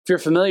If you're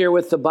familiar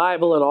with the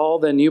Bible at all,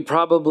 then you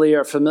probably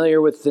are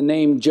familiar with the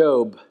name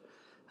Job.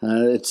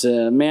 It's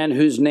a man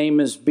whose name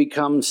has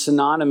become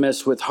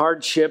synonymous with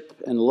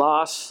hardship and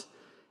loss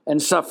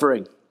and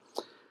suffering.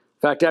 In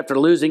fact, after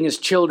losing his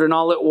children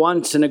all at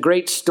once in a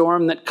great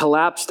storm that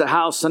collapsed a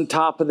house on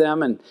top of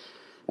them, and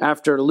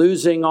after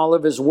losing all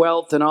of his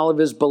wealth and all of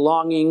his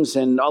belongings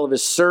and all of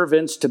his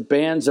servants to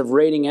bands of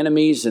raiding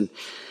enemies, and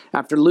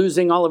after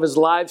losing all of his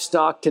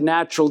livestock to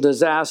natural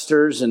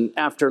disasters, and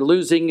after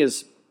losing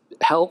his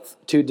health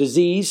to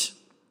disease,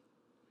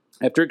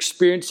 after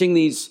experiencing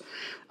these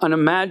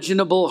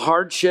unimaginable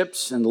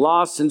hardships and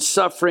loss and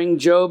suffering,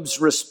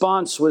 Job's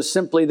response was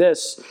simply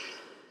this: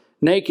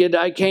 "Naked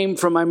I came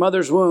from my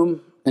mother's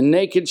womb, and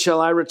naked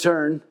shall I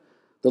return.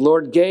 The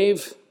Lord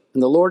gave,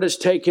 and the Lord has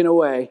taken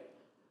away.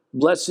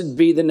 Blessed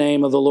be the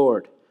name of the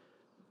Lord."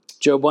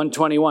 Job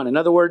 121. In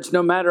other words,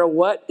 no matter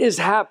what is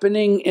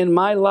happening in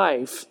my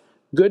life,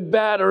 good,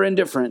 bad, or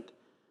indifferent,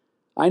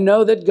 I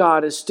know that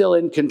God is still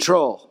in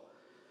control.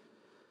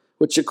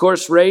 Which, of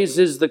course,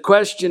 raises the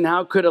question,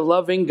 how could a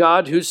loving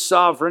God who's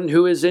sovereign,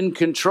 who is in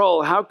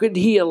control, how could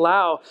he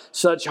allow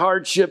such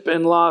hardship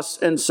and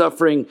loss and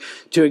suffering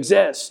to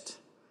exist?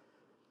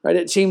 Right?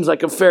 It seems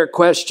like a fair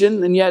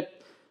question, and yet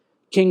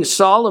King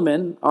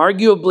Solomon,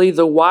 arguably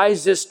the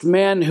wisest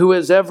man who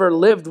has ever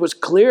lived, was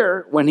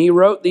clear when he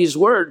wrote these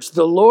words: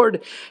 "The Lord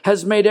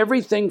has made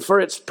everything for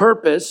its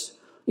purpose,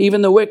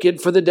 even the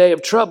wicked for the day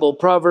of trouble."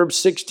 Proverbs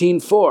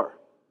 16:4.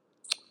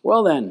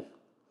 Well then,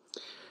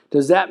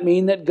 does that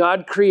mean that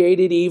God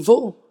created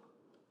evil?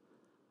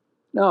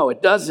 No,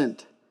 it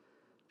doesn't.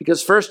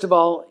 Because first of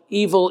all,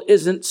 evil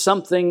isn't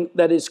something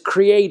that is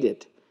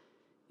created.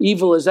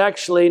 Evil is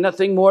actually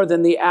nothing more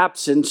than the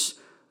absence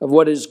of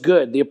what is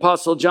good. The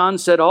Apostle John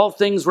said, "All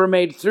things were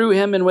made through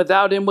him, and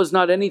without him was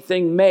not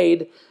anything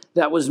made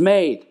that was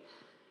made."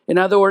 In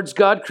other words,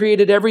 God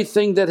created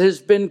everything that has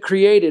been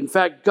created. In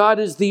fact, God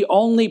is the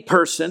only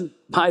person,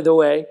 by the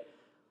way,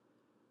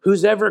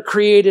 who's ever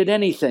created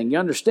anything. You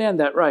understand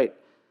that, right?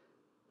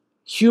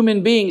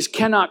 Human beings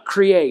cannot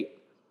create.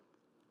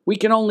 We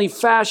can only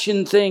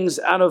fashion things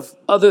out of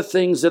other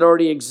things that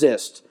already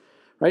exist,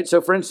 right?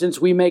 So for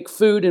instance, we make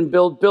food and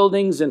build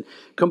buildings and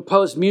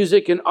compose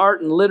music and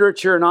art and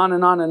literature and on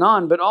and on and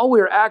on. But all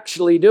we're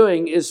actually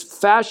doing is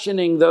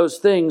fashioning those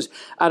things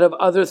out of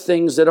other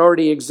things that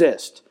already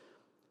exist.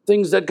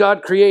 Things that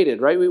God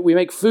created, right? We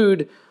make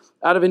food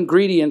out of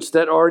ingredients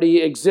that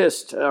already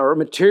exist, or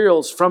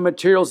materials from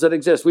materials that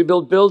exist. We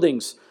build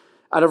buildings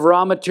out of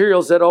raw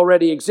materials that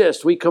already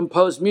exist. We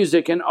compose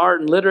music and art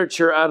and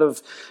literature out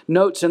of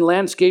notes and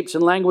landscapes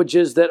and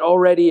languages that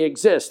already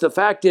exist. The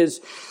fact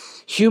is,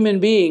 human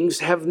beings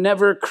have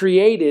never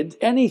created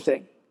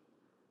anything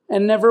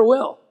and never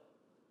will.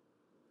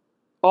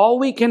 All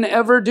we can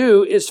ever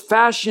do is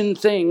fashion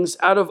things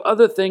out of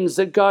other things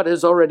that God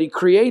has already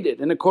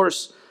created. And of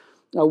course,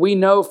 we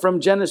know from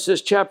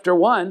Genesis chapter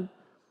 1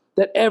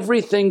 that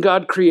everything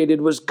God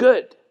created was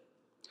good,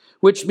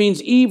 which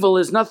means evil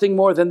is nothing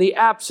more than the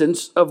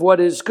absence of what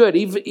is good.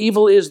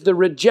 Evil is the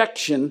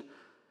rejection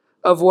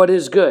of what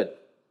is good.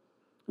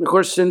 And of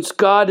course, since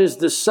God is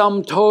the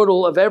sum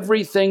total of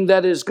everything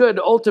that is good,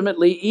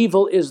 ultimately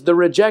evil is the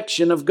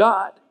rejection of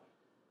God.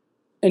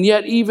 And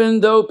yet, even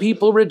though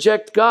people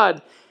reject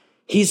God,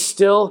 he's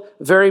still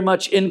very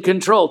much in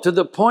control, to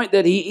the point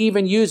that he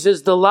even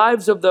uses the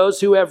lives of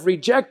those who have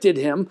rejected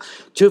him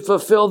to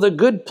fulfill the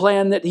good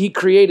plan that he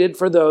created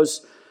for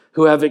those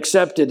who have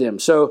accepted him.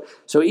 So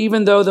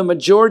even though the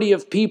majority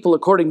of people,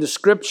 according to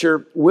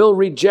Scripture, will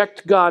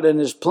reject God and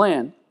his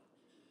plan,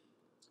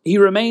 he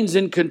remains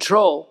in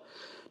control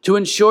to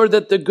ensure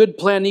that the good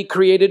plan he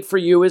created for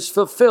you is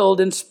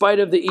fulfilled in spite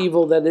of the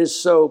evil that is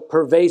so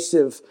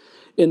pervasive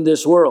in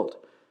this world.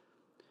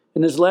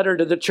 In his letter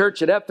to the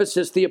church at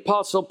Ephesus, the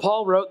Apostle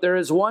Paul wrote, "There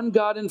is one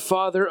God and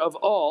Father of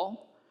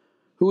all,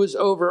 who is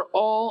over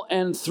all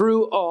and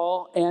through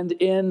all and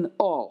in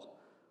all."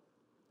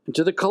 And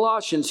to the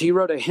Colossians, he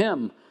wrote a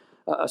hymn,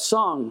 a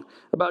song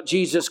about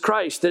Jesus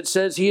Christ that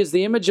says, "He is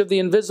the image of the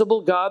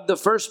invisible God, the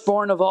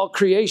firstborn of all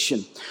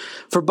creation.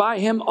 For by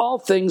him all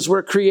things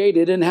were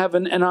created in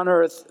heaven and on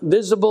earth,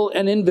 visible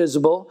and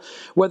invisible,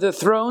 whether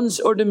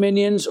thrones or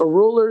dominions or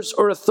rulers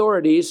or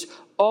authorities,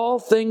 all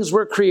things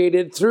were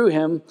created through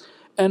him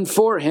and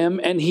for him,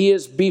 and he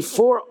is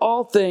before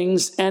all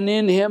things, and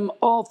in him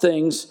all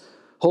things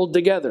hold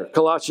together."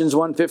 Colossians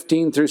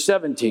 1:15 through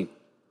 17.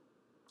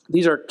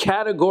 These are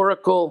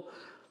categorical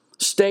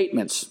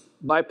statements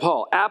by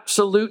Paul,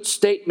 absolute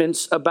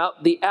statements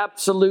about the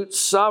absolute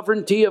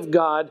sovereignty of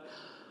God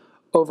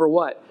over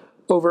what?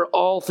 Over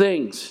all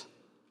things.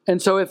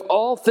 And so if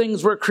all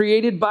things were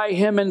created by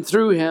him and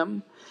through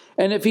him,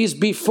 and if he's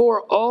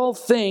before all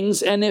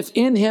things, and if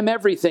in him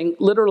everything,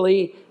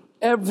 literally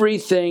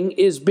everything,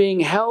 is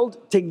being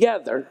held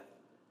together,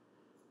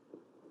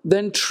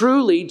 then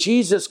truly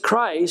Jesus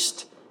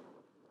Christ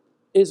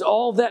is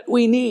all that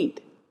we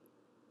need.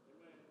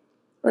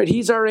 Right?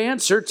 He's our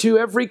answer to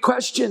every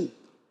question.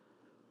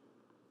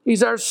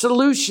 He's our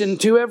solution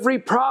to every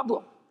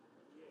problem.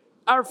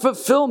 our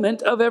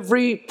fulfillment of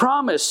every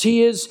promise.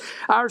 He is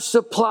our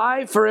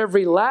supply for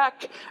every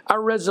lack,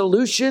 our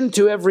resolution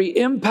to every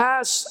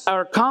impasse,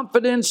 our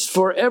confidence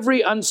for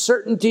every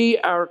uncertainty,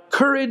 our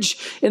courage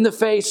in the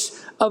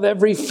face of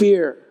every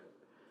fear.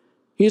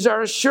 He is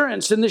our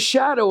assurance in the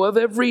shadow of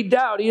every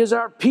doubt. He is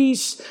our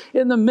peace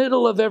in the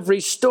middle of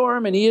every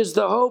storm, and He is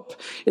the hope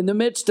in the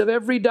midst of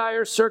every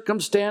dire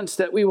circumstance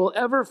that we will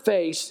ever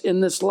face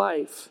in this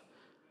life.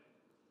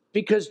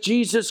 Because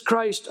Jesus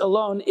Christ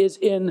alone is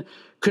in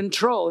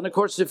control. And of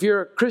course, if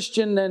you're a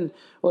Christian, then,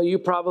 well, you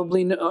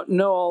probably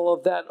know all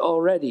of that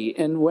already.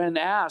 And when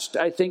asked,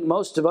 I think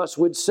most of us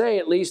would say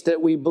at least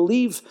that we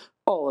believe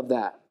all of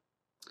that.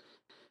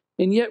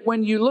 And yet,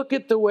 when you look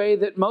at the way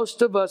that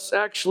most of us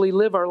actually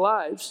live our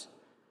lives,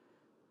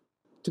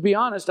 to be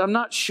honest, I'm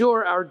not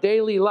sure our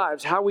daily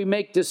lives, how we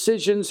make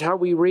decisions, how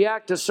we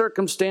react to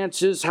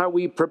circumstances, how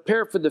we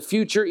prepare for the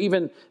future,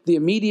 even the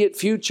immediate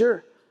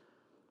future,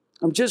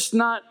 I'm just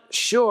not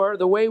sure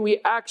the way we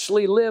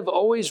actually live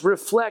always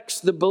reflects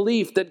the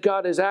belief that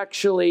God is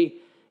actually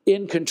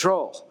in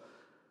control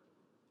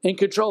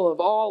of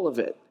all of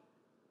it,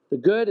 the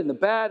good and the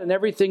bad and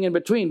everything in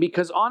between.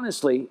 Because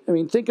honestly, I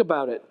mean, think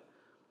about it.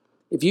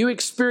 If you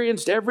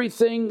experienced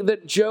everything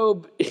that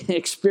Job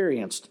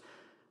experienced,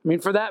 I mean,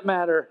 for that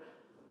matter,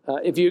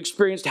 if you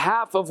experienced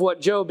half of what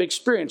Job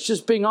experienced,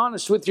 just being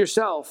honest with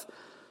yourself,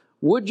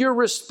 would your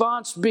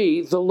response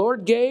be, the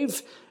Lord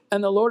gave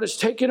and the Lord has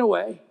taken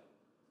away?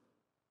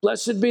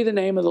 Blessed be the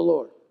name of the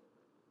Lord.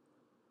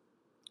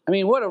 I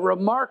mean, what a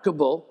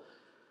remarkable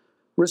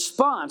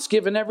response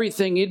given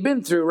everything he'd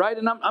been through, right?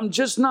 And I'm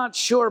just not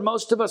sure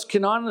most of us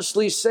can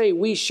honestly say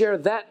we share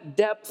that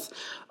depth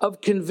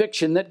of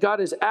conviction that God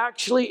is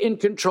actually in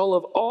control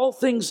of all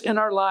things in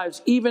our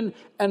lives, even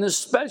and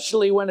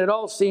especially when it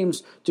all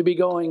seems to be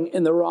going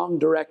in the wrong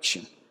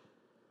direction.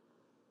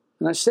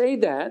 And I say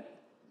that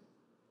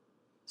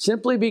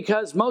simply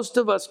because most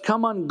of us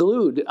come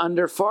unglued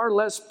under far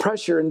less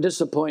pressure and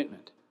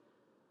disappointment.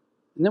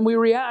 And then we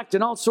react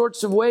in all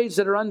sorts of ways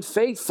that are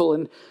unfaithful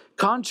and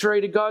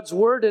contrary to God's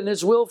word and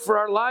His will for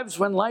our lives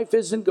when life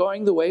isn't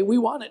going the way we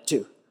want it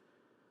to.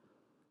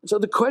 So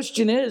the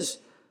question is,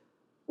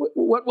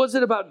 what was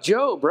it about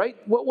Job, right?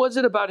 What was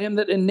it about him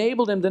that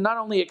enabled him to not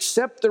only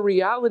accept the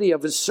reality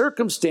of his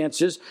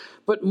circumstances,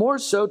 but more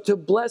so to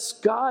bless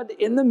God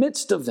in the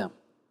midst of them?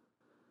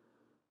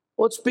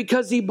 Well, it's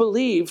because he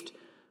believed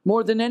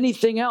more than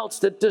anything else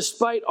that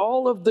despite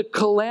all of the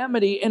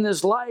calamity in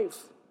his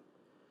life,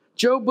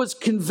 Job was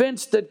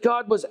convinced that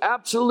God was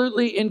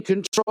absolutely in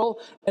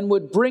control and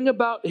would bring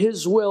about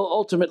His will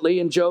ultimately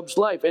in Job's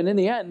life. And in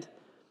the end,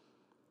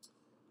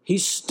 he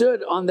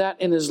stood on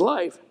that in his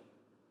life.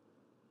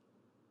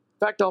 In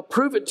fact, I'll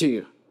prove it to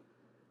you.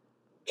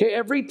 Okay,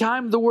 every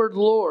time the word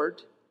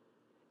Lord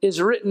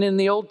is written in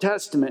the Old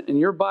Testament, in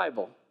your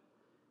Bible,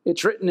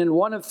 it's written in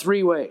one of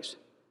three ways.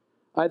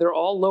 Either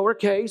all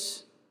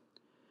lowercase,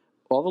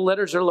 all the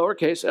letters are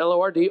lowercase,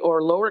 L-O-R-D,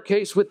 or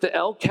lowercase with the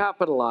L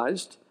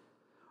capitalized,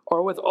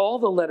 or with all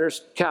the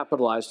letters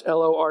capitalized,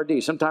 L-O-R-D.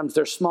 Sometimes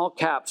they're small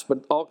caps,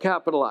 but all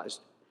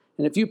capitalized.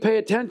 And if you pay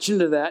attention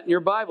to that in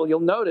your Bible, you'll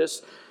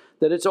notice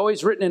that it's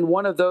always written in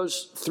one of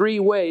those three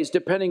ways,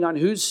 depending on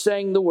who's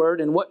saying the word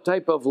and what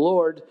type of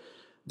Lord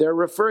they're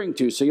referring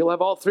to. So you'll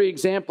have all three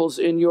examples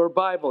in your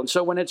Bible. And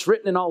so when it's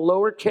written in all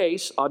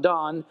lowercase,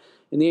 Adon,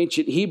 in the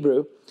ancient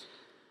Hebrew,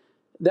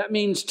 that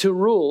means to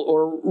rule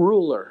or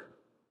ruler.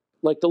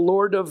 Like the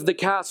Lord of the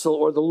castle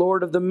or the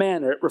Lord of the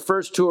manor. It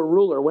refers to a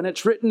ruler. When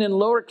it's written in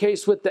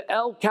lowercase with the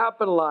L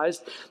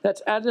capitalized,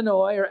 that's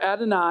Adonai or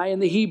Adonai in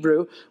the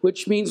Hebrew,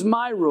 which means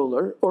my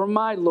ruler or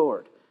my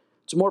Lord.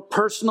 It's a more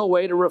personal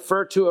way to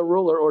refer to a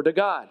ruler or to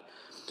God.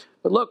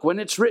 But look, when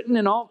it's written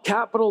in all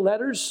capital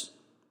letters,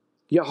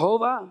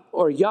 Jehovah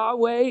or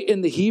Yahweh in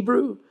the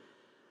Hebrew,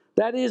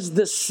 that is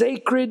the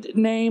sacred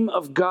name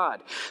of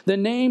God, the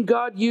name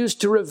God used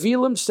to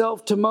reveal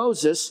Himself to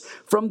Moses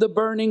from the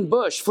burning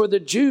bush. For the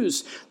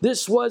Jews,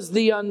 this was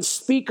the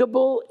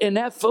unspeakable,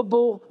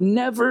 ineffable,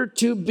 never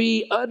to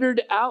be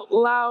uttered out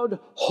loud,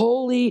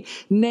 holy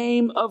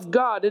name of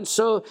God. And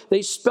so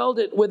they spelled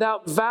it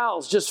without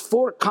vowels, just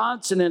four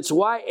consonants,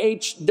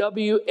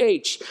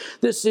 Y-H-W-H.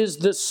 This is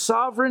the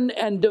sovereign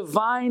and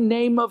divine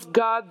name of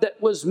God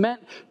that was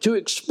meant to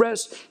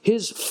express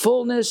His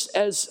fullness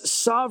as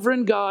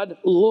sovereign God,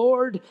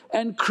 Lord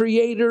and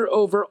Creator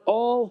over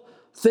all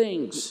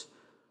things.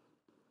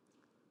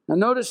 Now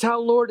notice how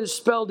Lord is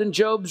spelled in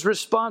Job's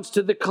response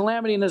to the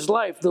calamity in his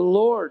life. The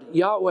Lord,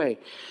 Yahweh,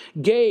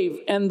 gave,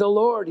 and the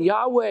Lord,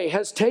 Yahweh,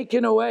 has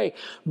taken away.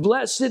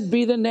 Blessed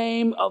be the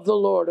name of the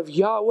Lord, of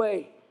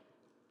Yahweh.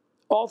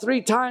 All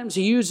three times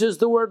he uses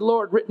the word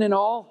Lord, written in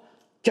all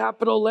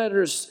capital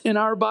letters in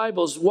our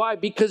Bibles. Why?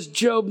 Because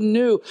Job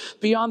knew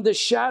beyond the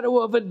shadow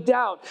of a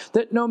doubt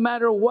that no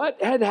matter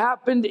what had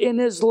happened in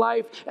his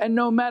life and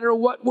no matter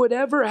what would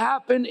ever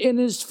happen in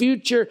his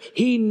future,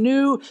 he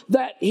knew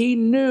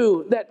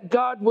that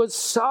God was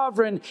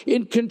sovereign,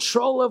 in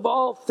control of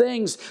all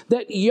things,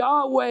 that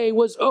Yahweh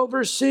was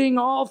overseeing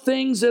all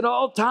things at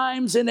all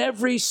times in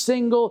every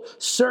single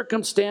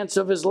circumstance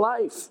of his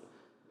life.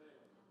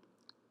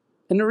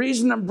 And the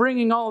reason I'm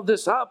bringing all of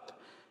this up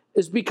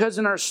is because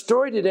in our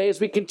story today,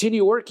 as we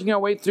continue working our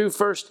way through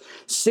 1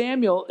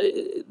 Samuel,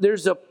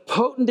 there's a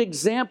potent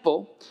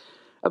example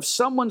of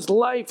someone's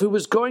life who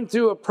was going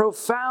through a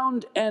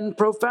profound and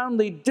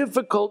profoundly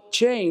difficult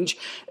change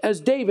as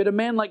David, a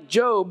man like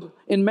Job,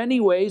 in many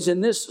ways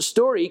in this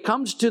story,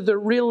 comes to the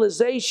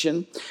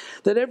realization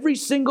that every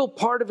single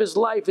part of his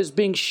life is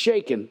being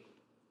shaken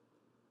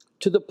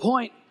to the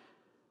point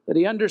that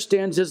he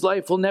understands his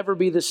life will never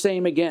be the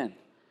same again.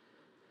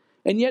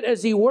 And yet,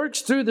 as he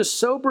works through the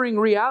sobering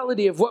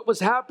reality of what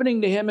was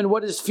happening to him and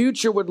what his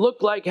future would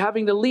look like,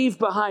 having to leave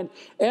behind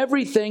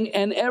everything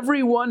and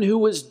everyone who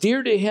was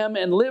dear to him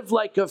and live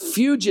like a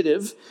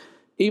fugitive,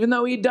 even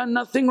though he'd done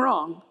nothing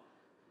wrong,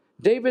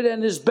 David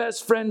and his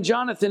best friend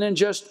Jonathan, in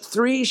just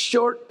 3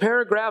 short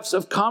paragraphs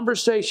of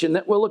conversation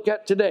that we'll look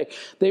at today,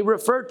 they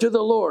refer to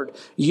the Lord,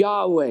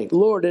 Yahweh,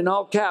 Lord in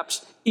all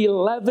caps,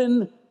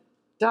 11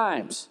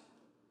 times.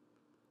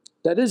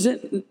 That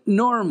isn't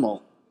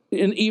normal.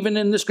 Even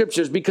in the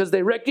scriptures, because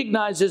they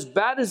recognized, as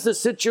bad as the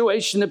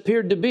situation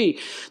appeared to be,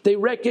 they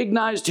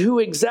recognized who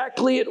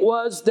exactly it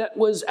was that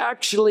was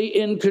actually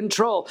in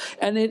control.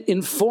 And it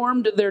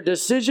informed their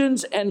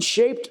decisions and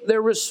shaped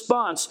their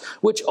response,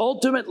 which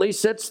ultimately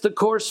sets the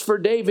course for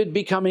David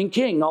becoming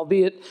king,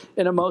 albeit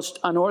in a most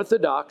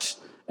unorthodox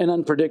and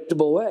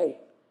unpredictable way.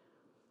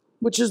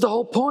 Which is the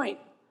whole point.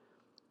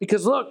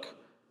 Because look,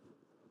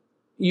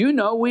 you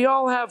know, we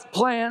all have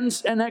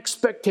plans and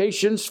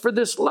expectations for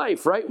this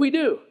life, right? We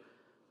do.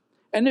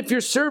 And if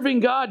you're serving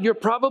God, you're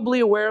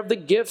probably aware of the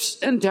gifts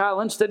and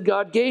talents that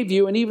God gave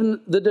you and even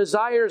the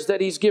desires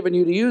that He's given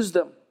you to use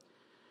them.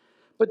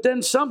 But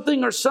then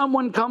something or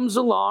someone comes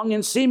along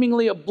and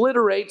seemingly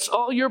obliterates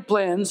all your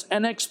plans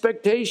and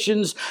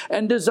expectations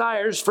and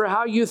desires for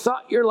how you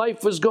thought your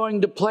life was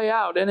going to play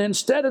out. And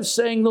instead of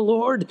saying the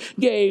Lord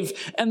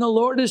gave and the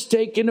Lord has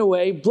taken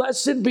away,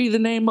 blessed be the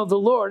name of the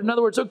Lord. In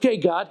other words, okay,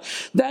 God,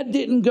 that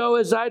didn't go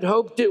as I'd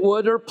hoped it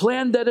would or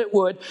planned that it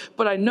would,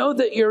 but I know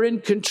that you're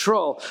in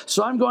control.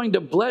 So I'm going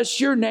to bless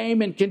your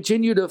name and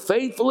continue to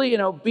faithfully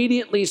and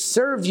obediently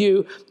serve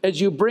you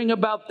as you bring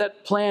about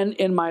that plan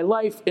in my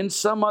life in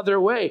some other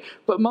way.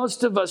 But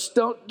most of us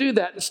don't do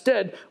that.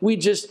 Instead, we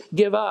just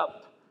give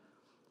up.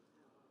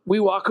 We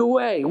walk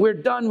away. We're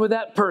done with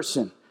that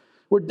person.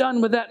 We're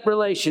done with that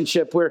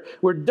relationship.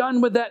 We're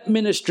done with that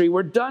ministry.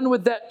 We're done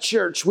with that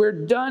church. We're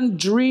done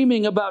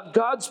dreaming about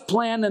God's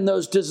plan and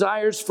those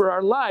desires for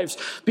our lives,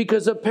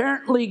 because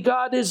apparently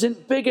God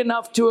isn't big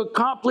enough to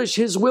accomplish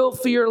His will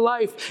for your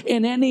life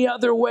in any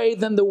other way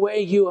than the way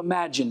you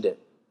imagined it.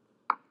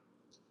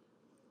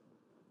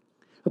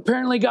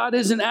 Apparently God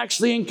isn't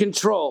actually in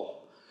control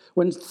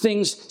when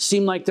things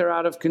seem like they're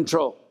out of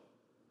control.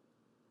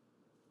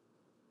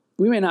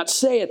 We may not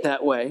say it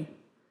that way,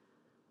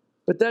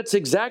 but that's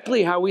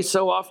exactly how we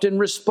so often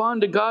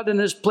respond to God and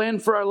His plan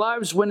for our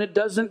lives when it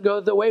doesn't go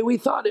the way we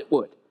thought it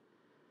would.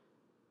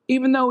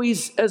 Even though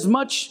He's as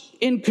much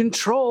in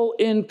control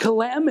in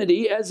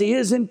calamity as He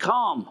is in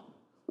calm.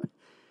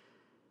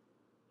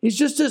 He's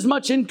just as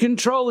much in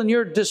control in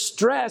your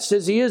distress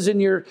as He is in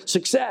your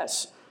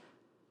success.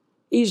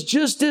 He's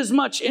just as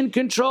much in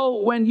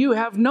control when you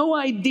have no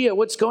idea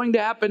what's going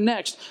to happen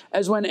next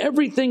as when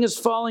everything is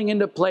falling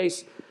into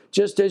place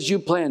just as you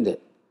planned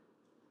it.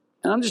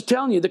 And I'm just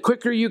telling you, the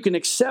quicker you can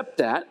accept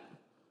that,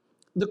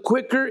 the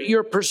quicker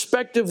your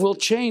perspective will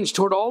change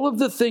toward all of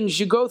the things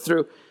you go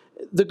through,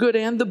 the good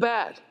and the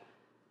bad.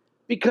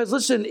 Because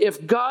listen,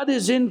 if God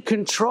is in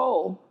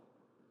control,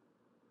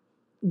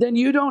 then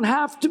you don't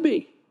have to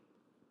be.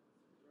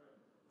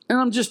 And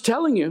I'm just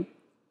telling you,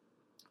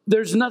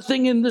 there's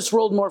nothing in this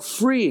world more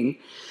freeing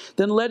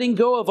than letting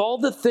go of all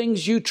the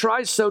things you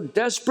try so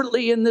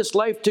desperately in this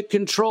life to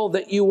control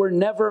that you were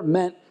never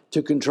meant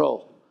to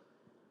control.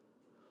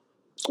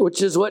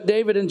 Which is what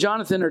David and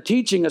Jonathan are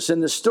teaching us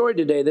in this story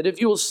today, that if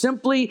you will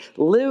simply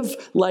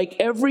live like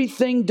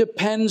everything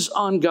depends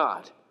on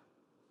God,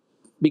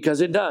 because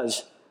it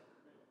does,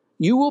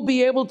 you will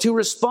be able to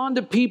respond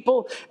to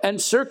people and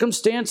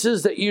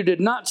circumstances that you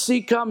did not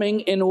see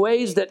coming in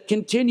ways that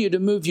continue to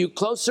move you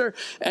closer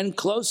and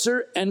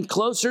closer and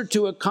closer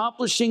to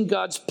accomplishing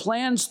God's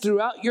plans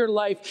throughout your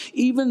life,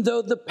 even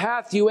though the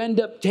path you end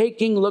up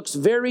taking looks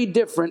very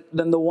different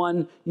than the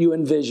one you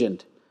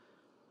envisioned.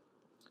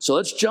 So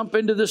let's jump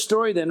into the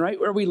story then, right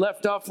where we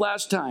left off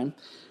last time,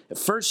 at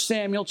 1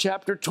 Samuel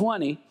chapter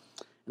 20,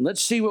 and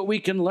let's see what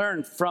we can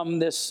learn from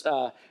this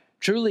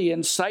truly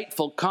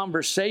insightful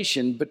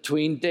conversation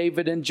between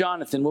David and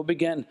Jonathan. We'll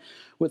begin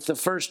with the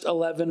first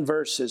 11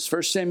 verses.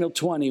 1 Samuel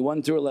 20,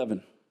 1 through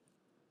 11.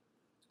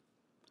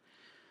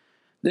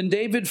 Then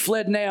David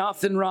fled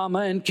Naioth and Ramah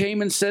and came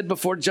and said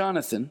before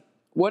Jonathan,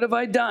 "What have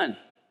I done?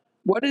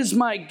 What is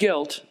my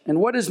guilt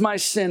and what is my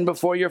sin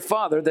before your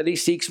father that he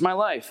seeks my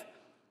life?"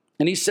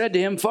 And he said to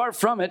him, "Far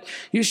from it,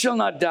 you shall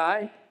not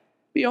die.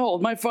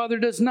 Behold, my father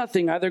does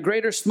nothing, either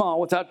great or small,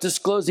 without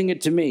disclosing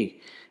it to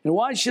me. And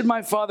why should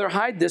my father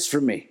hide this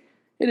from me?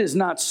 It is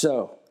not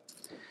so.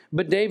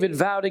 But David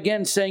vowed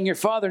again, saying, your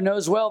father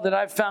knows well that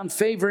I've found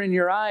favor in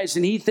your eyes,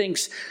 and he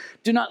thinks,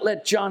 do not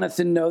let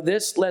Jonathan know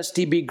this, lest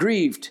he be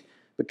grieved.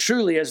 But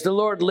truly, as the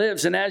Lord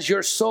lives, and as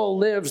your soul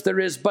lives, there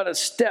is but a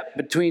step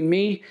between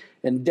me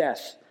and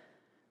death.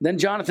 Then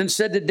Jonathan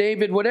said to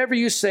David, whatever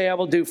you say, I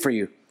will do for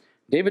you.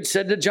 David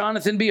said to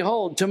Jonathan,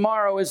 behold,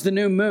 tomorrow is the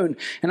new moon,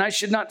 and I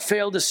should not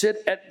fail to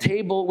sit at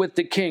table with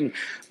the king.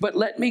 But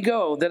let me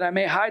go, that I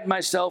may hide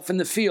myself in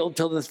the field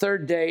till the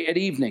third day at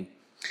evening.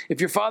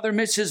 If your father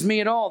misses me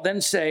at all, then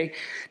say,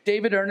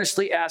 David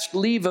earnestly asked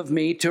leave of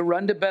me to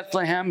run to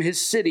Bethlehem, his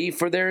city,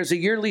 for there is a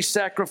yearly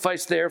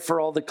sacrifice there for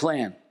all the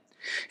clan.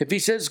 If he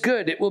says,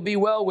 good, it will be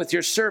well with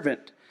your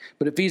servant.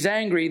 But if he's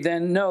angry,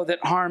 then know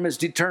that harm is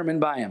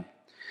determined by him.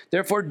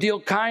 Therefore deal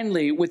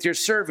kindly with your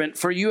servant,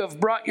 for you have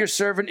brought your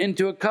servant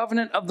into a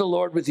covenant of the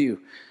Lord with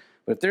you.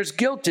 But if there's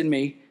guilt in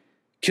me,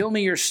 kill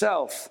me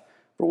yourself,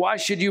 for why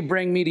should you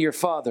bring me to your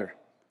father?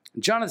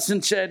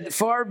 Jonathan said,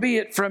 far be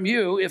it from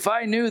you. If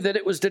I knew that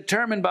it was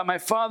determined by my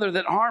father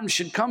that harm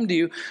should come to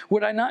you,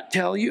 would I not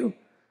tell you?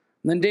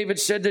 And then David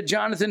said to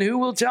Jonathan, who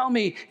will tell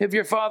me if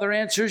your father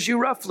answers you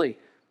roughly?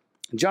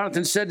 And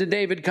Jonathan said to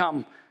David,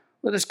 come,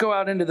 let us go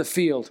out into the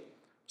field.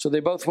 So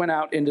they both went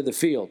out into the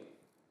field.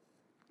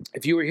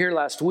 If you were here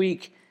last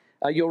week,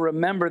 you'll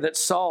remember that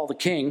Saul, the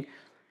king,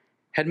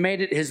 had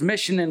made it his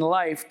mission in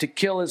life to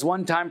kill his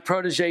one-time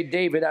protege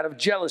David out of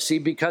jealousy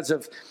because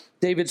of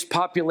David's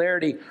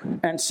popularity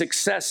and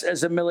success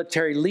as a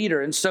military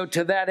leader. And so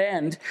to that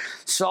end,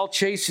 Saul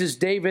chases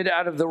David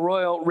out of the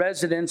royal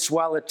residence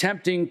while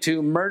attempting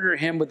to murder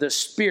him with a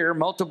spear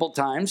multiple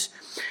times.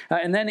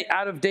 And then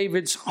out of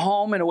David's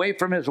home and away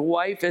from his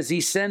wife as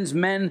he sends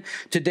men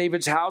to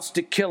David's house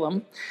to kill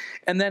him.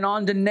 And then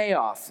on to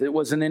Naioth. It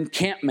was an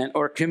encampment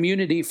or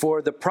community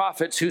for the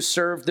prophets who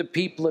served the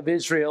people of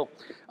Israel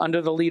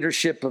under the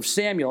leadership of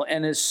Samuel.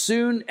 And as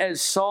soon as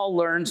Saul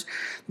learns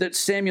that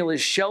Samuel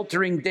is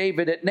sheltering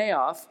David at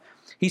Naioth,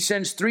 he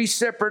sends 3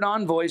 separate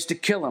envoys to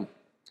kill him.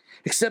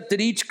 Except that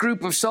each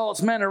group of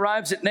Saul's men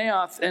arrives at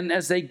Naioth, and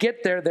as they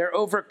get there, they're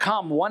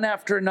overcome one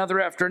after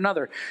another after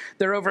another.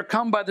 They're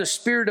overcome by the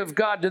Spirit of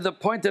God to the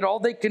point that all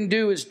they can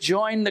do is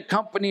join the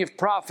company of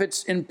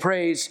prophets in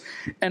praise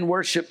and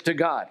worship to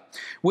God,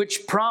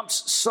 which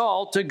prompts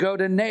Saul to go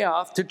to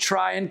Naioth to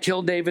try and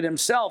kill David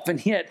himself.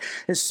 And yet,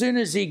 as soon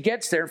as he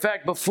gets there, in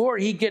fact, before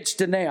he gets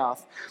to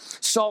Naioth,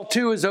 Saul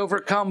too is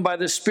overcome by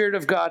the Spirit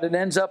of God and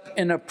ends up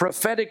in a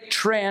prophetic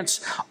trance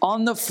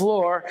on the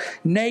floor,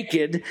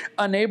 naked,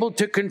 unable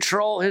to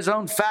control his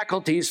own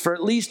faculties for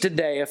at least a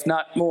day, if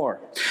not more,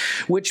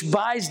 which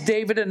buys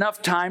David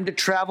enough time to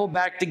travel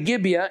back to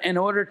Gibeah in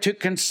order to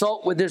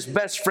consult with his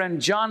best friend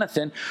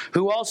Jonathan,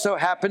 who also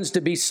happens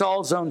to be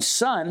Saul's own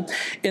son,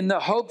 in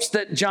the hopes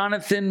that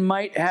Jonathan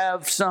might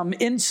have some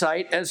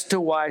insight as to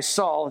why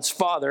Saul, his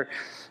father,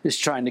 is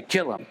trying to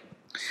kill him.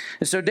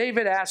 And so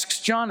David asks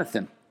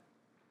Jonathan,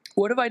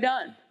 what have I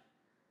done?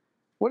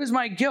 What is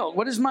my guilt?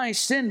 What is my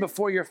sin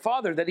before your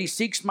father that he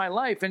seeks my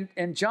life?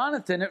 And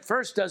Jonathan at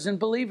first doesn't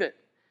believe it.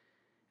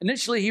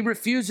 Initially, he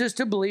refuses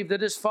to believe that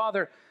his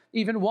father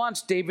even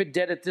wants David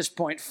dead at this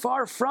point.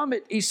 Far from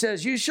it, he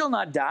says, you shall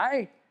not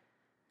die.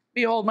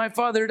 Behold, my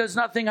father does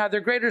nothing either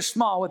great or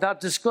small without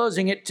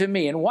disclosing it to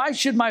me. And why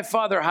should my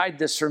father hide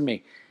this from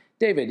me?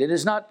 David, it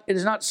is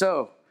not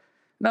so.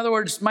 In other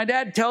words, my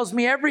dad tells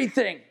me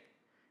everything.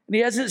 And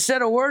he hasn't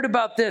said a word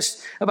about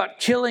this, about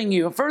killing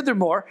you. And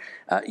furthermore,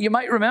 you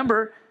might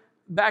remember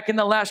back in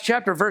the last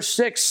chapter, verse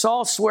 6,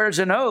 Saul swears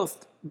an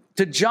oath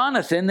to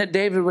Jonathan that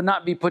David would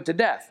not be put to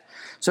death.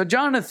 So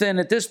Jonathan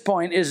at this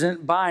point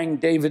isn't buying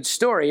David's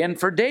story. And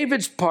for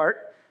David's part,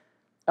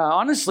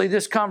 honestly,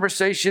 this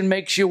conversation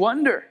makes you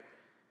wonder,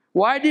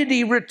 why did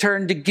he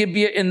return to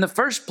Gibeah in the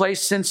first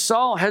place, since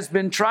Saul has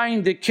been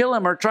trying to kill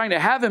him or trying to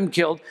have him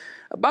killed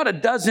about a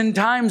dozen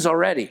times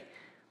already?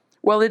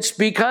 Well, it's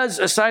because,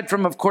 aside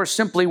from, of course,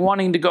 simply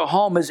wanting to go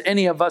home as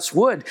any of us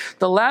would,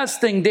 the last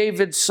thing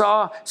David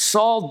saw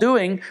Saul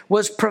doing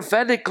was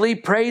prophetically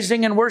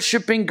praising and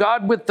worshiping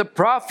God with the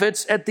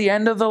prophets at the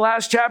end of the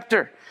last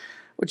chapter,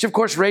 which, of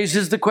course,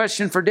 raises the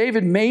question for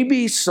David,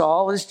 maybe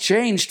Saul has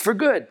changed for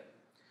good.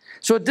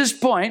 So at this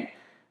point,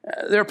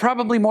 there are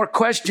probably more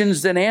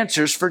questions than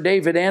answers for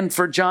David and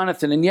for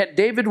Jonathan, and yet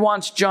David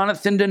wants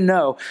Jonathan to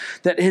know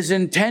that his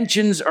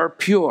intentions are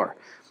pure.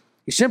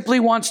 He simply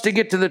wants to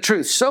get to the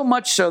truth, so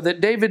much so that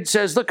David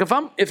says, look,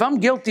 if I'm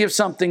guilty of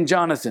something,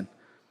 Jonathan,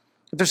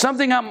 if there's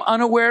something I'm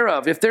unaware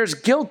of, if there's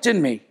guilt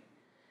in me,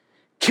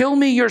 kill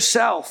me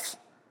yourself.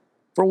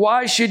 For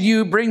why should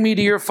you bring me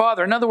to your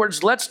father? In other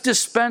words, let's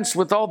dispense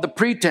with all the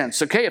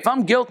pretense, okay? If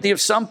I'm guilty of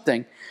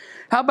something,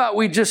 how about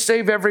we just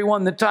save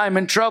everyone the time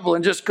and trouble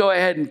and just go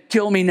ahead and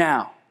kill me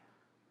now?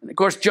 And of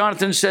course,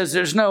 Jonathan says,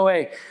 there's no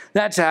way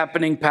that's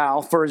happening,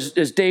 pal. For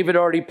as David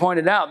already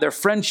pointed out, their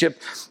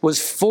friendship was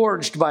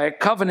forged by a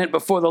covenant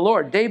before the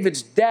Lord.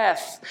 David's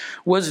death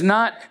was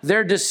not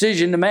their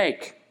decision to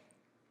make.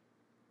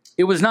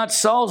 It was not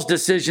Saul's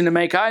decision to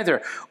make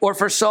either, or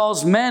for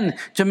Saul's men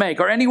to make,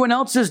 or anyone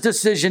else's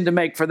decision to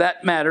make for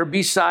that matter,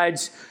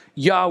 besides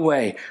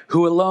Yahweh,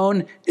 who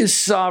alone is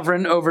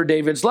sovereign over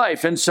David's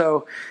life. And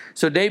so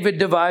David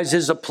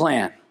devises a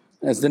plan.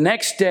 As the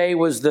next day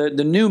was the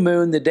new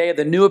moon, the day of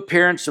the new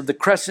appearance of the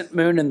crescent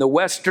moon in the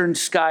western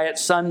sky at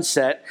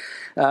sunset,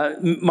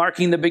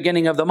 marking the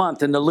beginning of the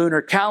month in the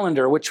lunar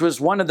calendar, which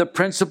was one of the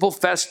principal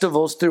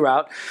festivals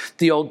throughout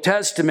the Old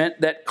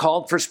Testament that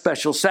called for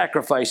special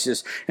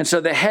sacrifices. And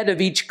so the head of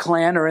each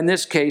clan, or in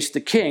this case,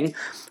 the king,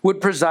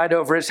 would preside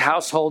over his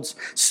household's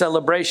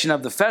celebration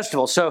of the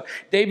festival. So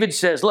David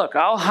says, look,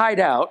 I'll hide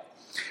out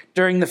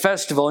during the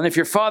festival, and if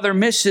your father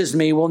misses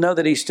me, we'll know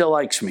that he still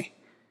likes me.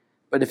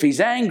 But if he's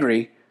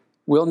angry,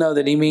 we'll know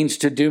that he means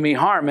to do me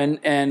harm.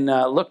 And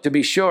look, to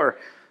be sure,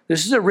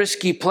 this is a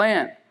risky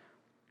plan.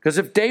 Because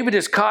if David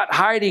is caught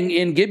hiding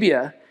in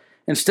Gibeah,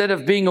 instead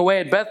of being away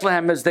at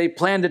Bethlehem as they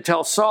plan to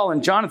tell Saul,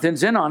 and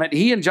Jonathan's in on it,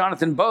 he and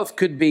Jonathan both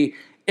could be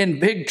in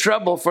big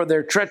trouble for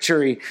their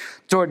treachery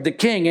toward the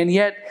king. And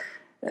yet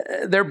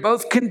they're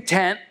both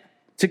content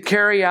to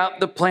carry out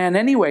the plan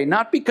anyway,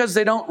 not because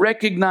they don't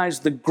recognize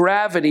the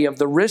gravity of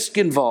the risk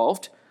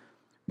involved,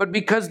 but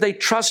because they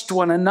trust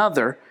one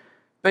another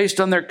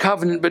based on their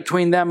covenant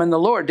between them and the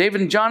Lord.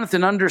 David and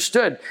Jonathan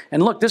understood,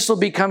 and look, this will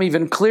become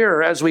even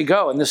clearer as we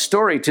go in the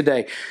story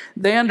today.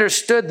 They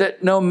understood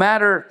that no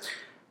matter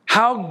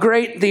how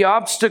great the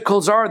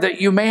obstacles are that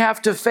you may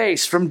have to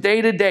face from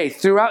day to day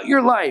throughout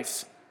your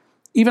life,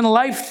 even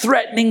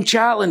life-threatening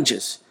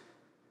challenges,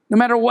 no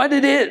matter what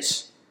it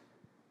is,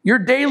 your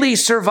daily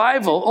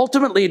survival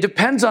ultimately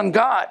depends on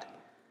God.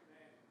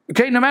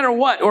 Okay, no matter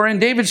what, or in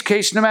David's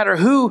case, no matter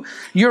who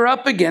you're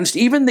up against,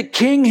 even the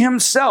king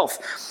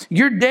himself,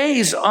 your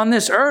days on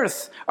this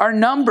earth are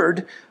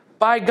numbered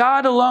by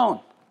God alone.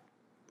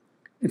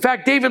 In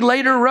fact, David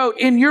later wrote,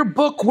 in your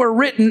book were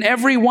written,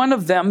 every one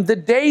of them, the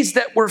days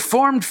that were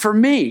formed for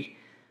me,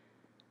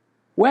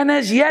 when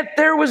as yet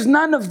there was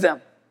none of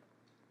them.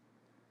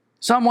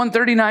 Psalm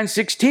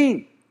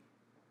 139:16.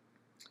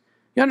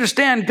 You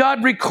understand,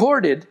 God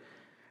recorded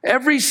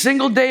every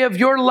single day of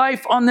your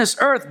life on this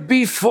earth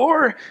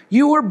before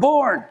you were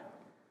born,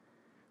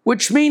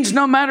 which means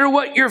no matter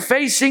what you're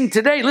facing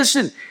today,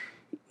 listen,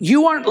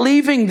 you aren't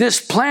leaving this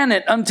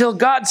planet until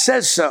God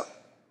says so.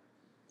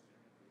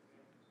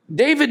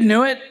 David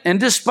knew it, and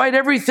despite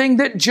everything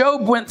that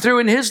Job went through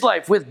in his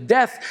life with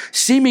death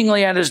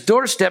seemingly at his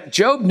doorstep,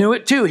 Job knew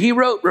it too. He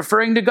wrote,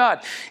 referring to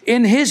God,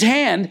 in his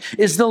hand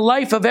is the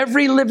life of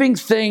every living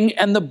thing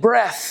and the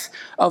breath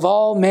of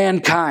all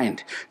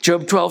mankind.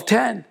 Job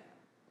 12:10.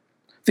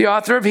 The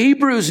author of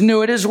Hebrews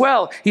knew it as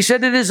well. He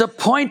said it is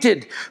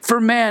appointed for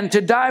man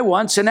to die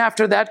once, and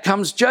after that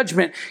comes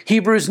judgment.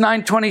 Hebrews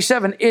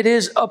 9:27. It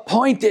is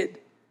appointed.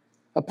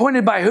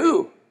 Appointed by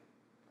who?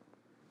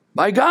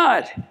 By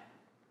God.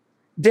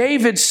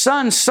 David's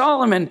son,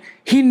 Solomon,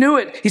 he knew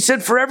it. He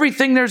said, for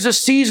everything there's a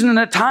season and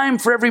a time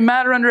for every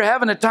matter under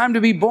heaven, a time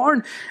to be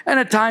born and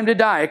a time to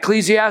die.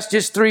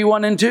 Ecclesiastes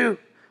 3:1-2.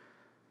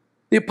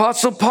 The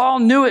Apostle Paul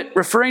knew it,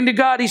 referring to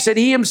God. He said,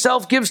 he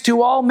himself gives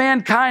to all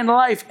mankind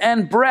life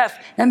and breath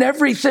and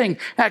everything.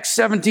 Acts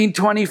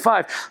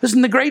 17:25.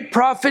 Listen, the great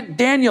prophet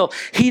Daniel,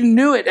 he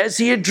knew it as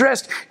he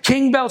addressed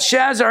King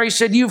Belshazzar. He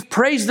said, you've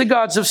praised the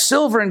gods of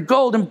silver and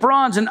gold and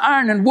bronze and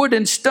iron and wood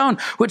and stone,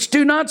 which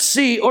do not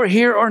see or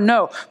hear or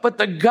know, but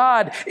the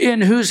God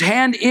in whose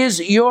hand is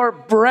your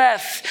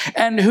breath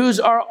and whose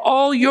are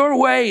all your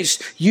ways,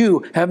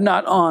 you have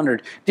not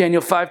honored.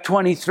 Daniel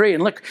 5:23.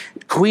 And look,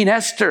 Queen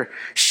Esther,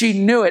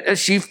 she knew it as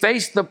she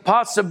faced the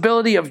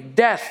possibility of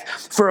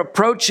death for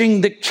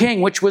approaching the king,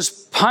 which was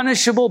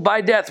punishable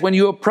by death when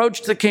you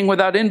approached the king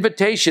without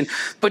invitation.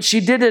 But she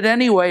did it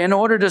anyway in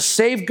order to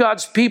save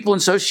God's people.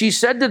 And so she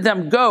said to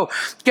them, go,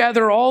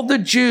 gather all the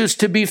Jews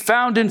to be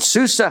found in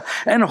Susa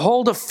and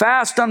hold a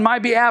fast on my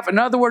behalf. In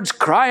other words,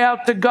 cry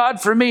out to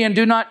God for me and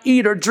do not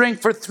eat or drink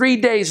for 3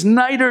 days,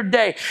 night or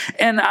day.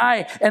 And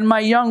I and my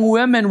young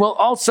women will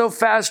also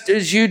fast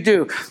as you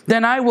do.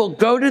 Then I will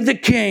go to the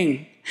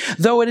king,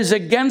 though it is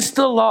against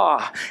the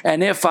law,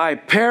 and if I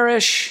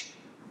perish,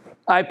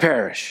 I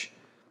perish.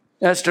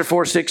 Esther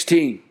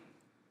 4:16.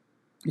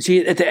 You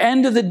see, at the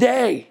end of the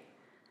day,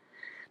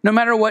 no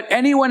matter what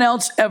anyone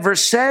else ever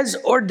says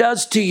or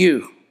does to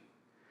you,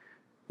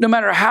 no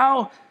matter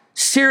how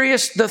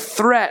serious the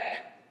threat,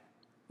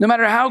 no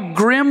matter how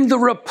grim the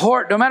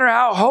report, no matter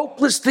how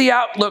hopeless the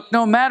outlook,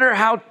 no matter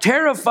how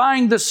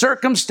terrifying the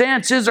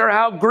circumstances or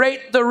how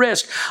great the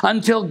risk,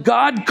 until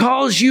God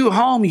calls you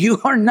home, you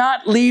are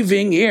not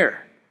leaving here.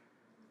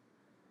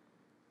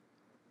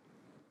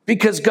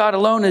 Because God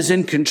alone is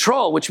in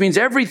control, which means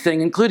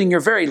everything, including your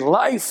very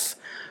life,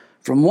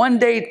 from one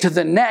day to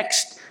the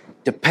next,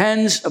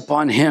 depends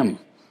upon Him.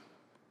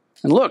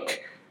 And look,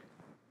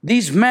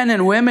 these men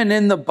and women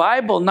in the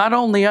Bible not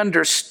only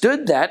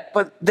understood that,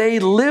 but they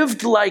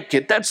lived like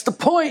it. That's the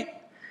point.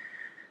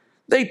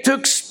 They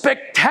took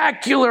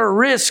spectacular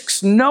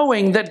risks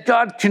knowing that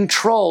God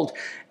controlled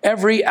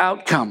every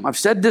outcome. I've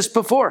said this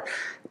before.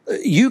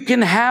 You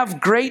can have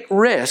great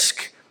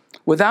risk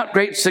without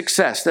great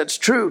success. That's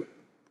true.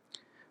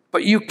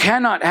 But you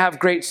cannot have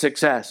great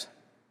success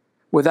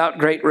without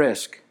great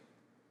risk.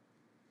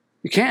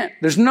 You can't.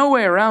 There's no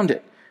way around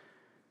it.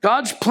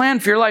 God's plan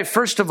for your life,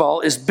 first of all,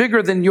 is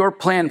bigger than your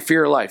plan for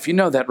your life. You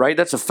know that, right?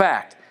 That's a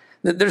fact.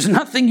 There's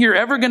nothing you're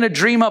ever going to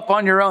dream up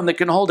on your own that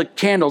can hold a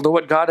candle to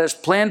what God has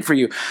planned for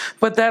you.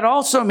 But that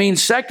also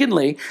means,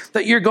 secondly,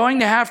 that you're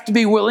going to have to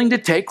be willing to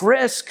take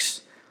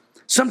risks.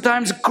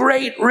 Sometimes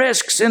great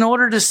risks in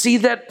order to see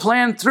that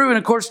plan through. And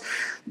of course,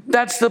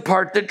 that's the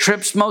part that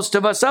trips most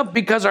of us up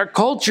because our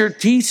culture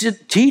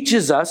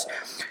teaches us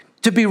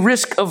to be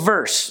risk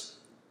averse.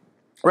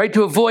 Right?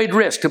 To avoid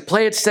risk, to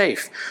play it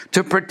safe,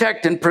 to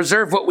protect and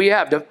preserve what we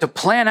have, to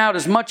plan out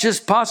as much as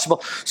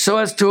possible so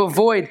as to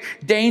avoid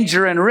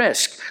danger and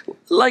risk.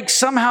 Like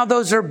somehow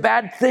those are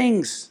bad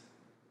things.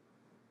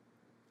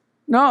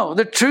 No,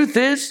 the truth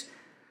is,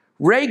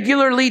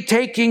 regularly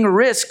taking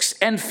risks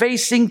and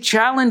facing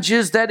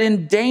challenges that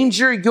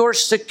endanger your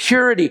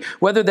security,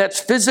 whether that's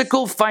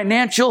physical,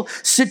 financial,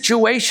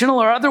 situational,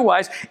 or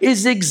otherwise,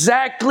 is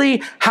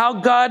exactly how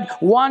God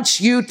wants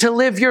you to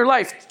live your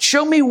life.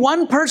 Show me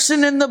one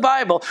person in the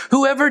Bible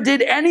who ever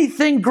did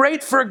anything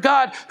great for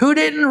God who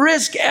didn't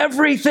risk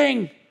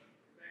everything.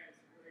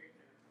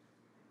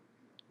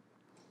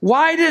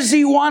 Why does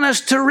he want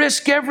us to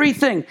risk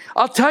everything?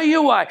 I'll tell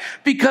you why.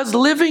 Because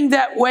living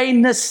that way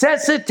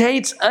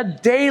necessitates a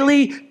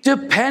daily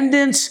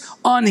dependence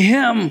on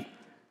him.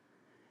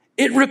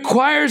 It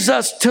requires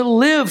us to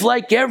live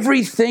like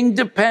everything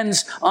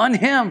depends on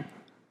him.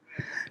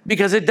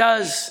 Because it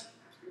does.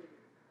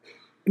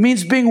 It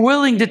means being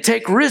willing to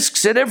take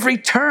risks at every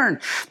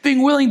turn.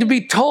 Being willing to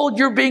be told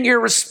you're being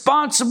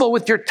irresponsible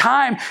with your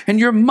time and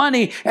your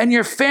money and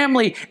your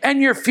family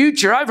and your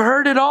future. I've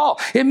heard it all.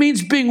 It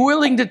means being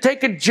willing to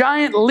take a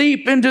giant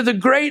leap into the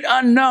great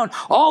unknown,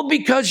 all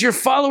because you're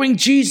following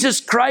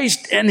Jesus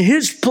Christ and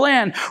his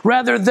plan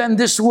rather than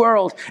this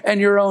world and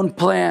your own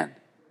plan.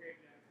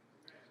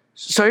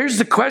 So here's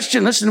the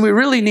question. Listen, we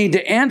really need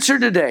to answer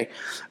today.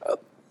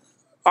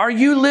 Are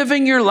you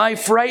living your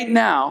life right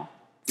now?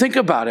 Think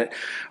about it.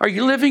 Are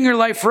you living your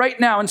life right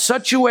now in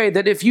such a way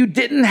that if you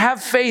didn't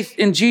have faith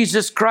in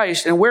Jesus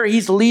Christ and where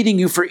he's leading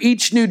you for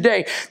each new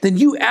day, then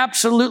you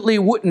absolutely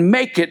wouldn't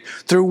make it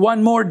through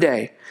one more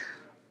day?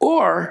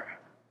 Or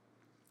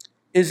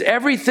is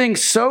everything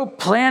so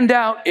planned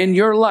out in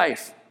your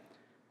life,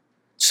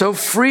 so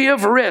free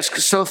of risk,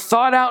 so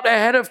thought out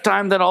ahead of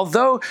time that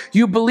although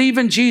you believe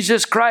in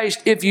Jesus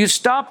Christ, if you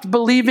stopped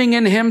believing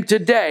in him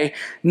today,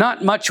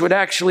 not much would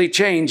actually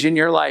change in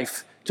your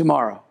life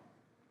tomorrow?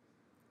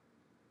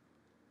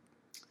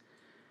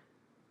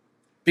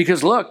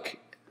 Because look,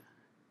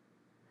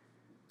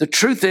 the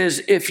truth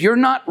is, if you're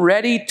not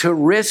ready to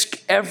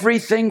risk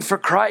everything for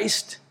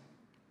Christ,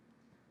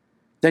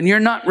 then you're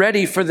not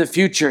ready for the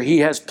future he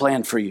has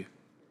planned for you.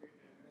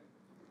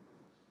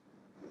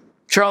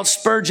 Charles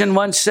Spurgeon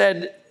once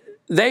said,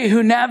 "They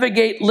who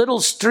navigate little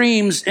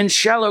streams and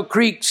shallow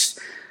creeks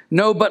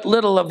know but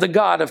little of the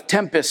God of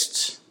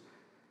tempests.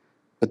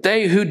 But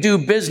they who do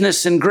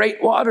business in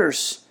great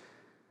waters,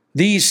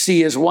 these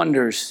see his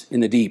wonders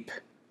in the deep."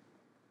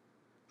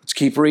 Let's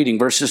keep reading,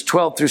 verses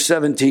 12 through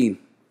 17.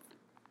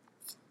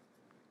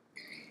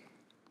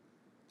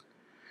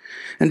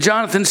 And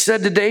Jonathan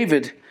said to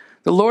David,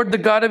 "The Lord, the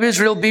God of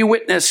Israel, be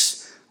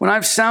witness. When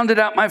I've sounded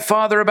out my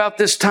father about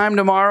this time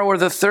tomorrow or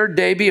the third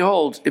day,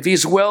 behold, if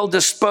he's well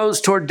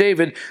disposed toward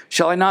David,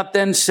 shall I not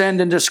then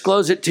send and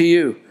disclose it to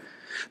you?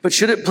 But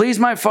should it please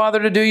my father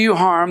to do you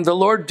harm, the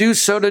Lord do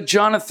so to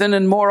Jonathan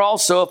and more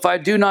also, if I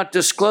do not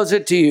disclose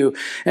it to you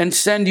and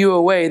send you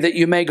away that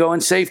you may go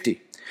in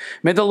safety.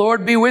 May the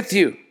Lord be with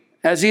you,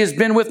 as he has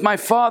been with my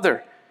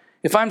father.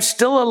 If I'm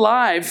still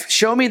alive,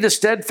 show me the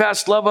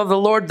steadfast love of the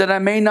Lord that I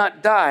may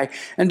not die,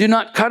 and do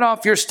not cut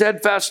off your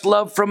steadfast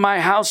love from my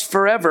house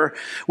forever,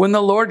 when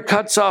the Lord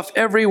cuts off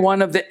every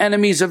one of the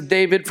enemies of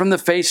David from the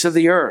face of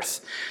the earth."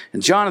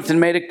 And Jonathan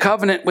made a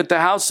covenant with the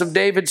house of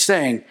David,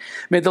 saying,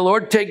 "May the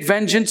Lord take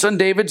vengeance on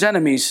David's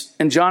enemies."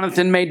 And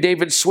Jonathan made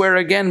David swear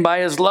again by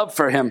his love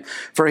for him,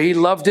 for he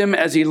loved him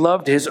as he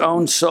loved his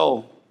own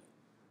soul.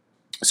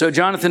 So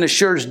Jonathan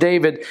assures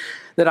David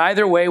that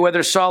either way,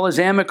 whether Saul is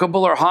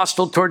amicable or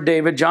hostile toward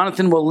David,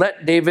 Jonathan will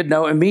let David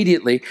know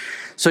immediately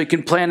so he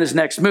can plan his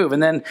next move.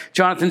 And then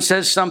Jonathan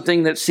says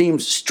something that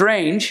seems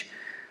strange,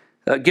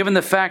 given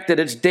the fact that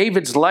it's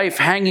David's life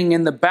hanging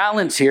in the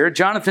balance here.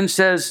 Jonathan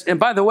says, and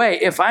by the way,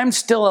 if I'm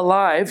still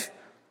alive,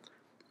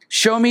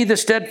 show me the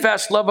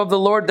steadfast love of the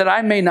Lord that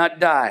I may not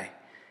die.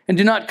 And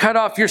do not cut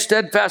off your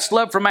steadfast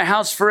love from my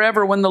house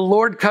forever, when the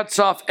Lord cuts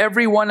off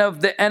every one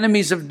of the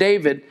enemies of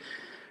David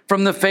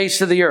from the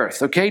face of the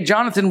earth. Okay,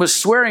 Jonathan was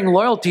swearing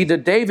loyalty to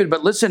David,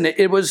 but listen,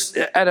 it was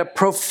at a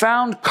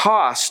profound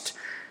cost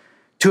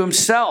to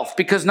himself,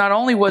 because not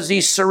only was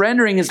he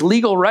surrendering his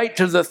legal right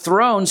to the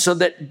throne so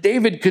that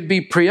David could be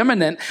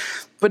preeminent,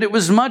 but it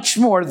was much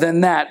more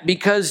than that,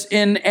 because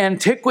in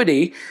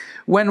antiquity,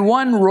 when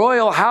one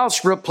royal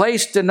house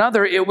replaced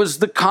another, it was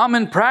the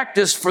common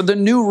practice for the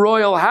new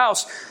royal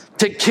house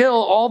to kill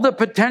all the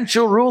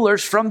potential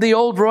rulers from the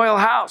old royal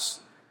house.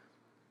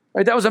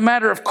 Right? That was a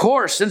matter of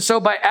course. And so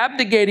by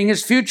abdicating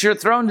his future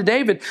throne to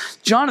David,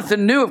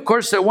 Jonathan knew, of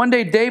course, that one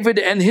day David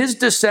and his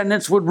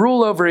descendants would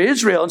rule over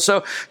Israel. And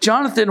so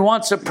Jonathan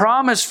wants a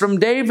promise from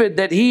David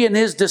that he and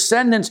his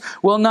descendants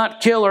will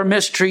not kill or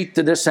mistreat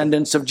the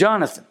descendants of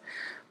Jonathan.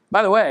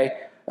 By the way,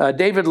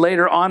 David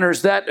later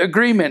honors that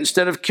agreement.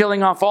 Instead of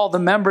killing off all the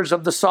members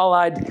of the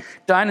Saulite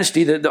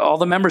dynasty, all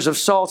the members of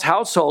Saul's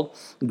household,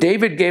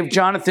 David gave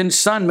Jonathan's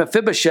son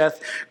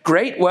Mephibosheth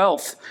great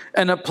wealth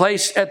and a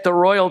place at the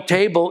royal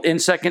table in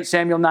 2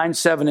 Samuel 9,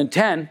 7, and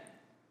 10.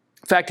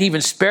 In fact, he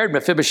even spared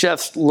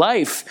Mephibosheth's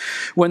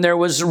life when there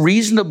was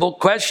reasonable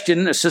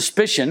question, a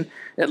suspicion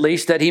at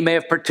least, that he may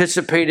have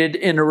participated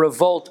in a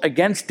revolt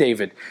against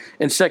David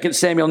in 2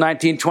 Samuel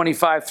 19,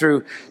 25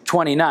 through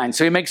 29.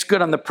 So he makes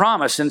good on the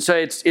promise. And so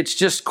it's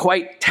just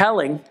quite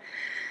telling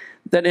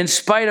that in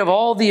spite of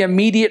all the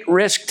immediate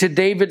risk to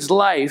David's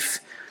life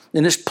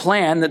in this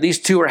plan that these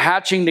two are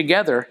hatching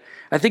together,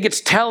 I think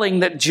it's telling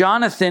that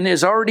Jonathan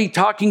is already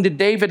talking to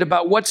David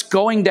about what's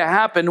going to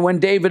happen when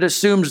David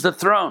assumes the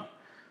throne.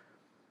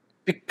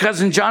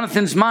 Because in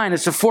Jonathan's mind,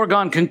 it's a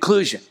foregone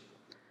conclusion.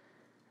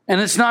 And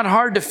it's not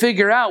hard to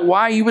figure out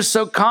why he was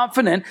so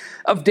confident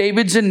of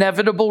David's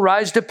inevitable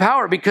rise to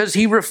power, because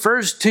he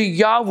refers to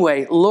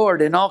Yahweh,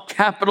 Lord, in all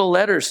capital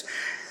letters,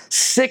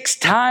 6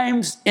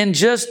 times in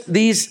just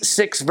these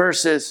 6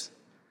 verses.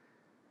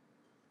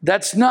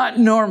 That's not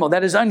normal.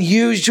 That is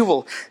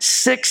unusual.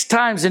 6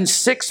 times in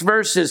 6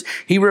 verses,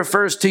 he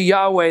refers to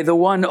Yahweh, the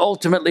one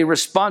ultimately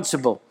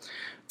responsible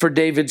for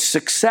David's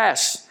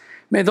success.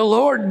 May the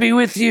Lord be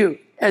with you,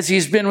 as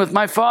he's been with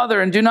my father,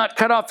 and do not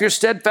cut off your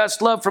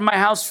steadfast love from my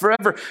house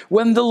forever.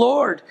 When the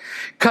Lord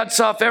cuts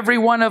off every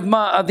one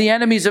of the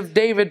enemies of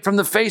David from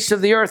the face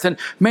of the earth, and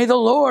may the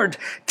Lord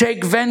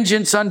take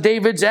vengeance on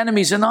David's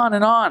enemies, and on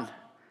and on.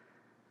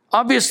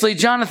 Obviously,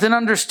 Jonathan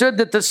understood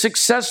that the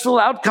successful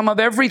outcome of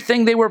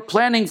everything they were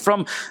planning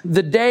from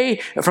that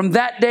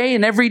day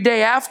and every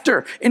day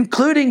after,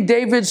 including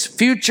David's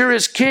future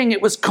as king,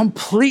 it was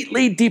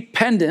completely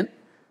dependent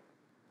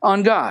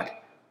on God.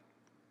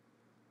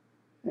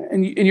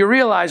 And you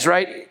realize,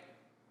 right,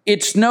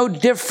 it's no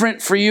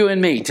different for you and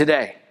me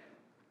today.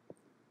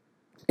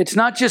 It's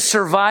not just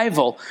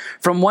survival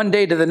from one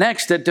day to the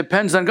next that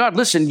depends on God.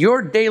 Listen,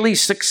 your daily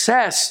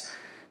success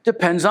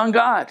depends on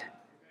God.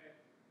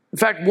 In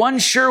fact, one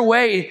sure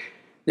way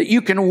that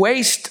you can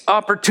waste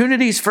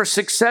opportunities for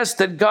success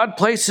that God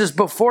places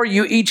before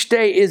you each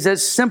day is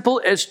as simple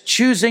as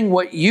choosing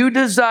what you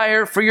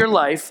desire for your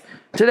life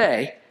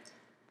today,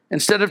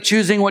 instead of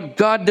choosing what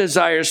God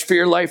desires for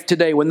your life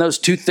today, when those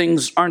two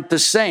things aren't the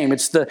same.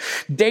 It's the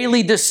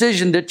daily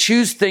decision to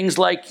choose things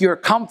like your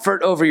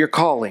comfort over your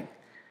calling.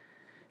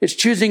 It's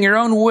choosing your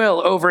own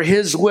will over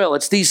his will.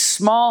 It's these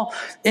small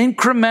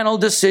incremental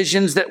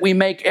decisions that we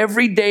make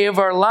every day of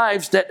our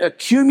lives that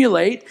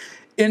accumulate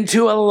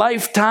into a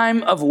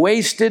lifetime of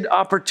wasted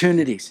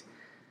opportunities.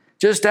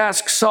 Just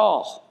ask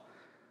Saul.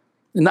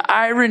 And the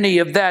irony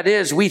of that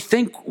is we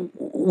think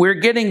we're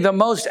getting the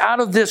most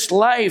out of this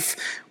life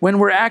when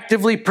we're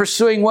actively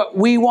pursuing what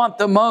we want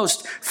the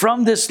most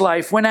from this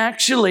life, when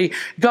actually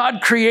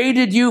God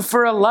created you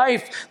for a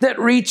life that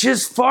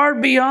reaches far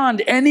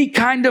beyond any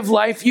kind of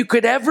life you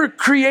could ever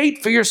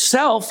create for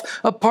yourself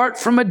apart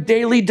from a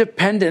daily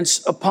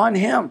dependence upon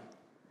him.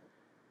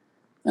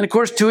 And of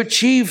course, to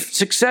achieve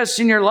success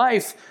in your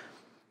life,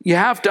 you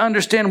have to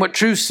understand what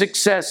true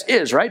success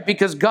is, right?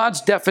 Because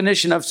God's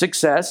definition of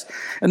success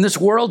and this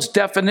world's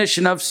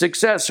definition of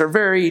success are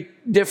very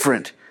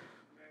different.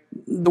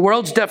 The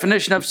world's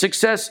definition of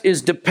success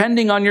is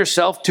depending on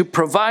yourself to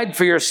provide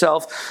for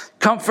yourself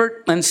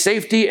comfort and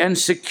safety and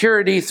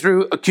security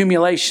through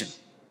accumulation.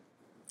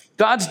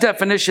 God's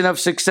definition of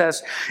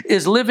success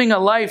is living a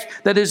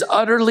life that is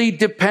utterly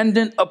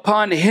dependent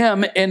upon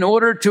him in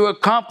order to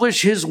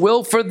accomplish his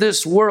will for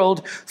this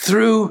world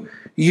through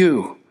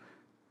you.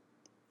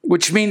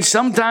 Which means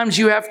sometimes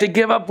you have to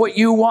give up what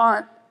you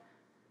want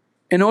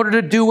in order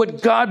to do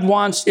what God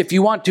wants if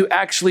you want to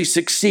actually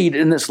succeed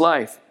in this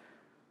life.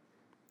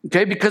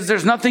 Okay? Because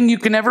there's nothing you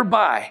can ever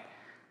buy,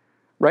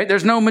 right?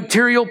 There's no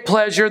material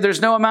pleasure. There's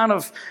no amount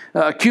of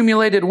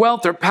accumulated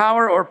wealth or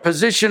power or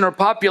position or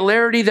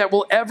popularity that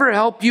will ever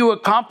help you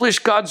accomplish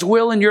God's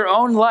will in your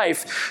own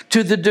life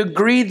to the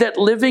degree that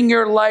living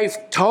your life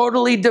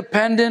totally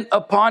dependent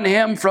upon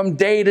him from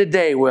day to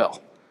day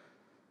will.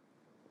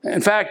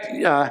 In fact,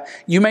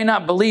 you may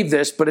not believe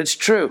this, but it's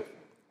true.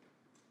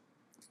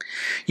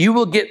 You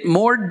will get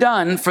more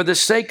done for the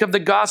sake of the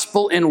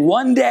gospel in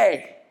one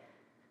day,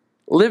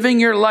 living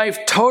your life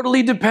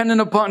totally dependent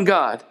upon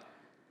God,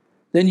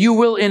 than you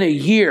will in a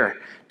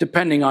year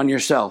depending on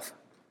yourself.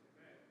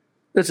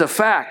 It's a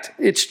fact.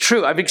 It's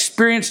true. I've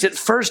experienced it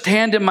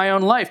firsthand in my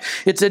own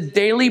life. It's a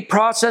daily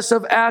process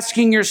of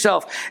asking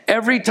yourself,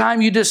 every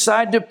time you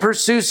decide to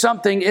pursue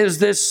something, is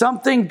this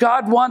something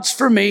God wants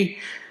for me?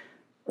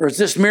 Or is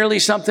this merely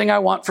something I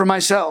want for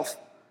myself?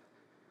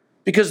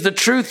 Because the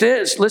truth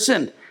is,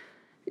 listen,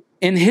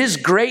 in his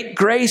great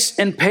grace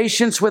and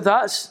patience with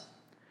us,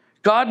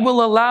 God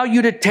will allow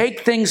you to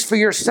take things for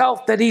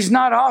yourself that he's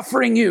not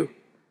offering you.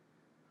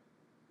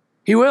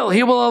 He will.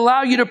 He will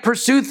allow you to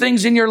pursue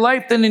things in your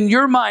life that in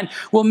your mind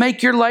will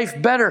make your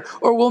life better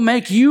or will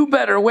make you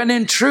better, when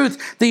in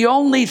truth, the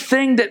only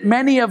thing that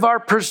many of our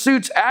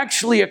pursuits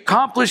actually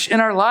accomplish in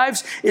our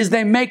lives is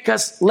they make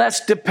us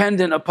less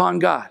dependent upon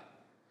God.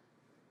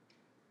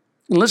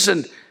 And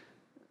listen,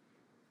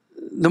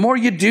 the more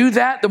you do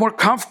that, the more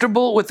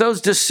comfortable with those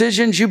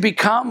decisions you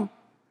become,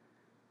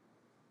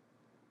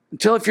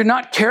 until if you're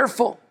not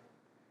careful,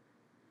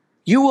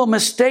 you will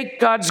mistake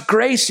God's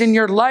grace in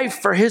your life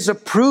for his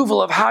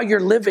approval of how you're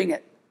living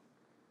it.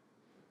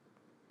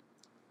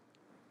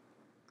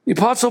 The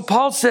Apostle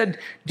Paul said,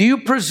 "Do you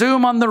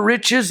presume on the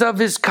riches of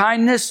his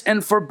kindness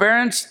and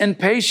forbearance and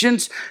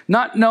patience,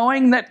 not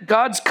knowing that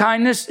God's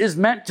kindness is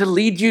meant to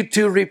lead you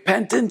to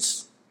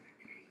repentance?"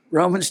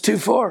 Romans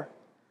 2:4.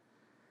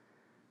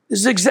 This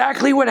is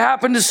exactly what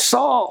happened to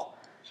Saul.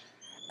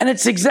 And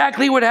it's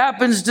exactly what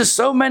happens to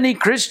so many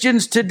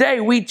Christians today.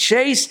 We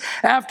chase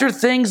after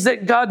things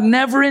that God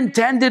never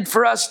intended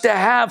for us to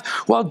have,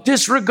 while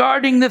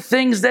disregarding the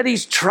things that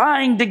he's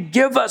trying to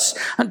give us,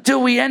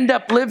 until we end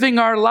up living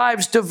our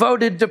lives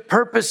devoted to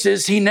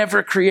purposes he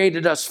never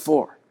created us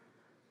for.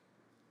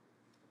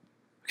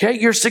 Okay,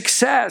 your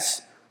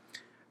success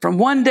from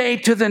one day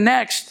to the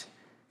next,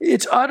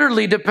 it's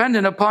utterly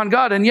dependent upon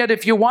God. And yet,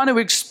 if you want to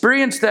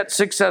experience that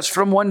success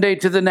from one day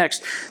to the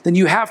next, then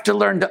you have to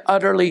learn to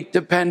utterly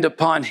depend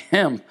upon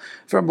him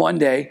from one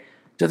day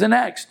to the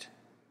next.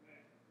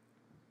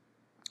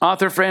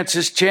 Author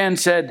Francis Chan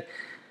said,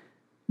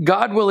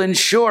 "God will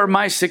ensure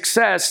my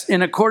success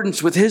in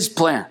accordance with his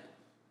plan,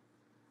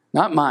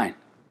 not mine."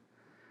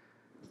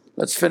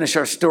 Let's finish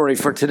our story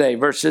for today,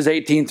 verses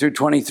 18 through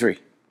 23.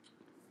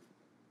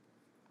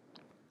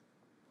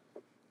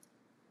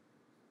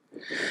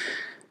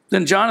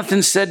 Then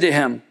Jonathan said to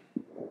him,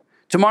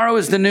 "Tomorrow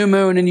is the new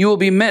moon, and you will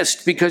be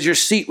missed because your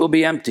seat will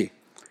be empty.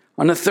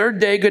 On the third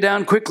day, go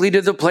down quickly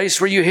to the place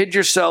where you hid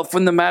yourself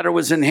when the matter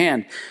was in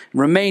hand, and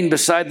remain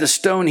beside the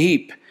stone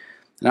heap.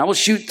 And I will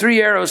shoot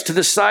 3 arrows to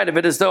the side of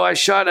it as though I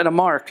shot at a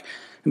mark.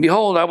 And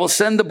behold, I will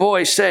send the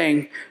boy,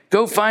 saying,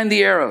 'Go find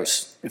the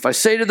arrows.' If I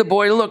say to the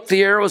boy, 'Look,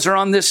 the arrows are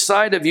on this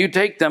side of you,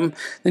 take them,'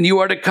 then you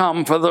are to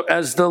come, for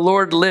as the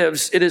Lord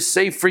lives, it is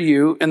safe for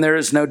you, and there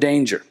is no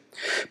danger.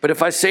 But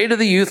if I say to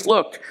the youth,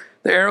 'Look,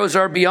 the arrows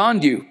are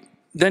beyond you,'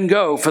 then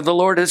go, for the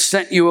Lord has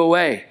sent you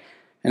away.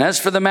 And as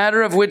for the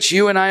matter of which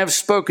you and I have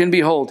spoken,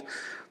 behold,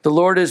 the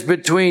Lord is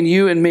between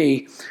you and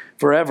me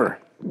forever."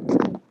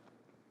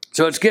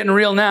 So it's getting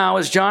real now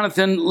as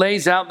Jonathan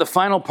lays out the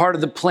final part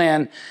of the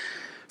plan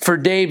for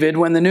David.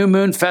 When the new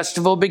moon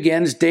festival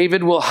begins,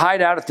 David will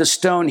hide out at the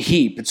stone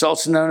heap. It's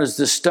also known as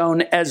the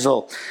stone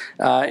Ezel.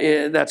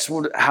 That's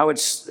how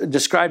it's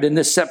described in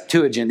this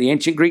Septuagint, the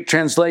ancient Greek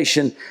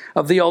translation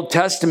of the Old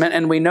Testament.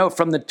 And we know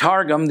from the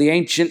Targum, the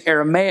ancient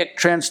Aramaic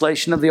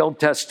translation of the Old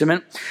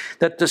Testament,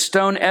 that the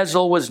stone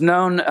Ezel was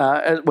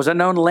a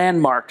known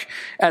landmark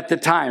at the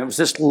time. It was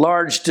this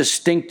large,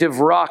 distinctive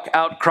rock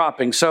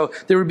outcropping. So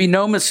there would be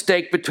no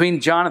mistake between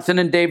Jonathan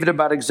and David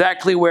about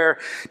exactly where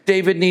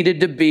David needed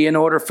to be in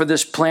order for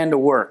this plan to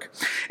work.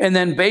 And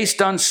then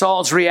based on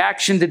Saul's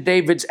reaction to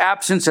David's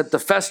absence at the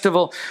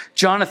festival,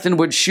 Jonathan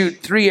would shoot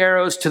 3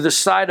 arrows to the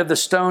side of the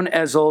stone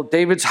Ezel,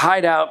 David's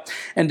hideout,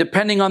 and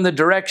depending on the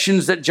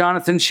directions that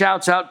Jonathan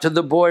shouts out to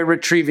the boy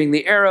retrieving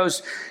the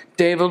arrows,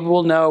 David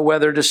will know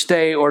whether to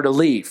stay or to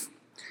leave.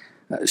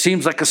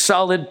 Seems like a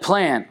solid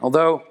plan,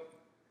 although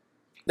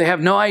they have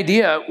no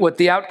idea what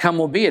the outcome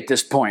will be at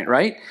this point,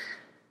 right?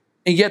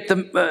 And yet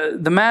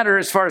the matter,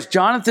 as far as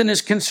Jonathan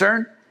is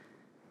concerned,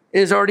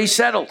 is already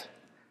settled.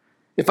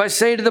 If I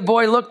say to the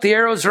boy, "Look, the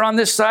arrows are on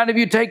this side of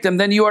you, take them,"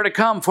 then you are to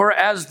come, for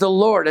as the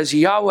Lord, as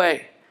Yahweh,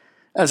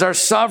 as our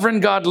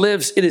sovereign God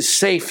lives, it is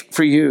safe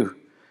for you,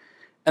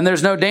 and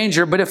there's no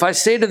danger. But if I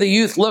say to the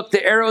youth, "Look,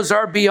 the arrows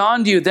are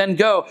beyond you," then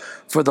go,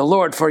 for the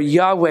Lord, for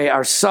Yahweh,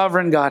 our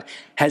sovereign God,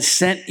 has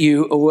sent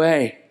you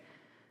away.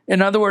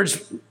 In other words,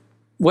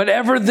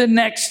 whatever the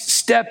next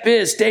step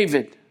is,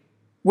 David,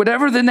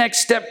 whatever the next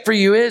step for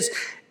you is,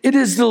 it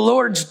is the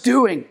Lord's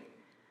doing.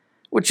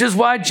 Which is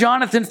why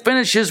Jonathan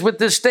finishes with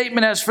this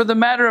statement, "As for the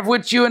matter of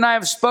which you and I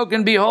have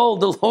spoken, behold,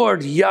 the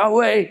Lord,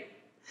 Yahweh,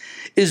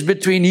 is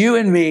between you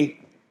and me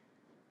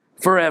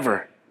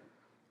forever."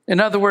 In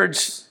other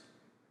words,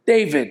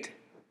 David,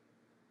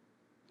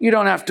 you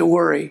don't have to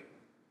worry,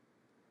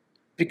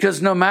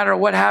 because no matter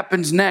what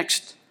happens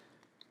next,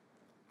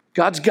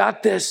 God's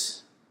got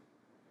this.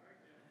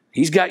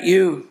 He's got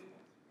you.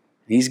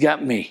 He's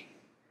got me.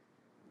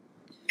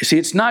 You see,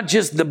 it's not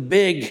just the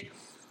big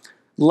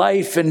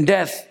life and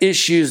death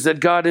issues that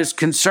God is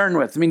concerned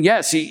with. I mean,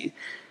 yes,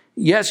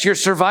 your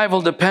survival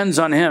depends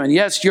on him. And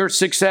yes, your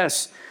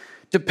success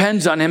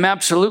depends on him,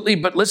 absolutely.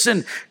 But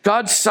listen,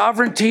 God's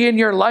sovereignty in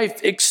your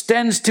life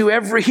extends to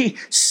every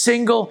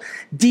single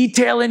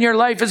detail in your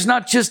life. It's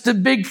not just the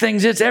big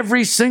things, it's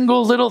every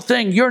single little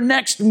thing. Your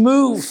next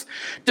move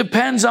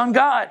depends on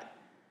God.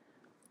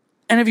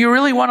 And if you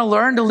really want to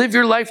learn to live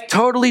your life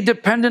totally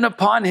dependent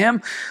upon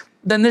him,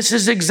 then this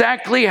is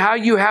exactly how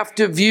you have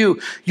to view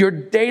your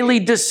daily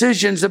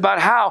decisions about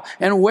how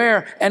and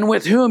where and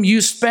with whom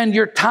you spend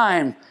your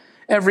time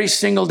every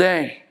single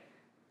day.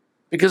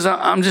 Because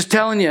I'm just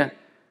telling you,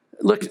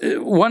 look,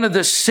 one of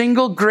the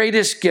single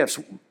greatest gifts,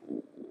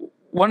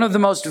 one of the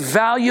most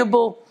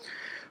valuable,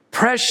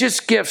 precious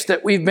gifts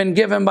that we've been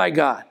given by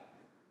God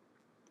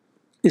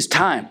is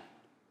time.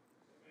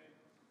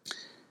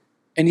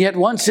 And yet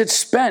once it's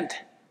spent,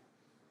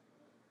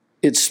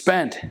 it's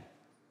spent.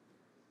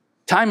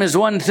 Time is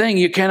one thing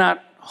you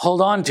cannot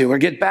hold on to or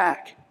get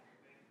back.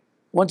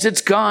 Once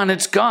it's gone,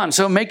 it's gone.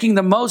 So making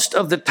the most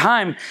of the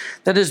time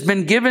that has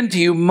been given to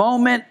you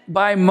moment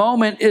by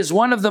moment is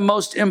one of the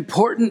most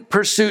important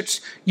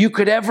pursuits you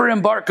could ever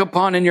embark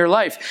upon in your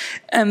life.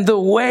 And the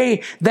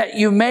way that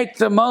you make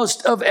the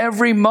most of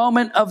every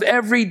moment of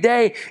every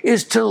day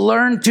is to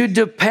learn to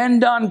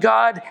depend on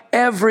God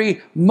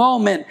every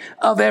moment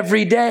of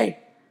every day.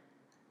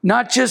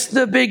 Not just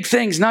the big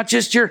things, not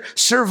just your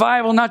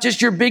survival, not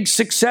just your big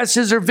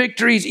successes or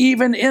victories,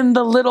 even in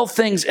the little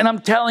things. And I'm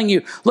telling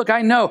you, look,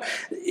 I know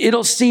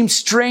it'll seem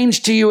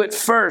strange to you at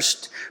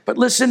first, but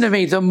listen to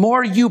me. The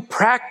more you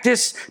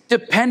practice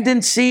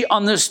dependency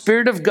on the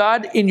Spirit of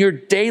God in your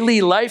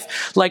daily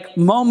life, like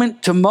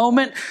moment to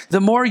moment,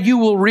 the more you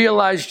will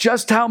realize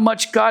just how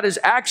much God is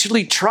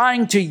actually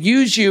trying to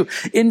use you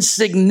in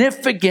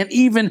significant,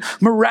 even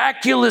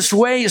miraculous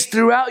ways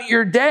throughout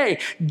your day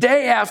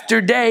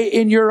after day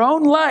in your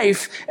own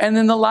life and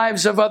in the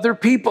lives of other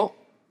people.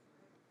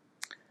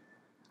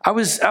 I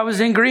was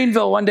in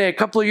Greenville one day a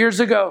couple of years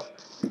ago,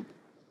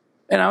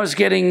 and I was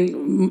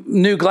getting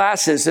new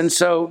glasses. And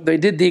so they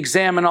did the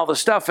exam and all the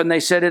stuff, and they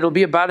said, it'll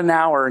be about an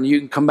hour and you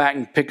can come back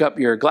and pick up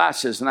your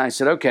glasses. And I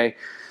said, okay.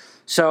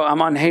 So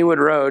I'm on Haywood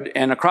Road,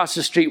 and across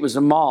the street was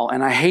a mall,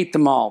 and I hate the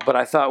mall. But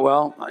I thought,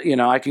 well,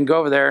 I can go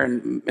over there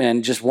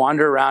and just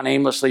wander around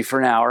aimlessly for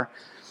an hour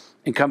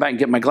and come back and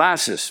get my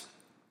glasses.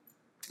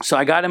 So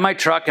I got in my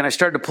truck and I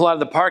started to pull out of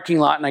the parking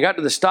lot, and I got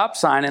to the stop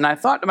sign, and I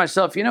thought to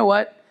myself, you know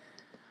what?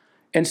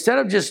 Instead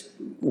of just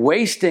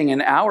wasting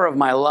an hour of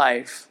my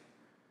life,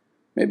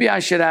 maybe I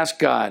should ask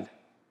God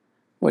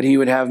what he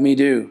would have me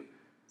do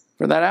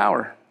for that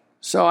hour.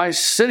 So I was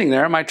sitting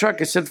there in my truck.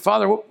 I said,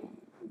 Father, what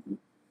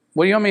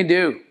do you want me to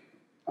do?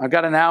 I've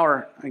got an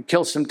hour. I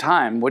kill some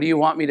time. What do you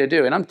want me to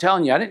do? And I'm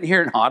telling you, I didn't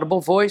hear an audible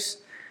voice.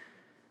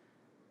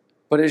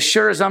 But as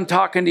sure as I'm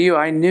talking to you,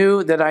 I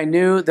knew that I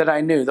knew that I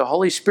knew. The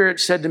Holy Spirit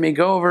said to me,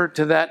 go over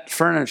to that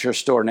furniture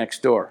store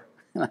next door.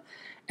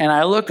 And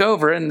I look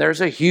over, and there's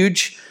a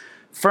huge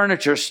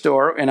furniture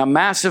store in a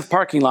massive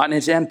parking lot, and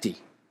it's empty.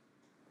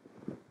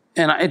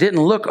 And it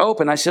didn't look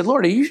open. I said,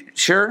 Lord, are you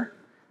sure?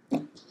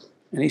 And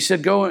he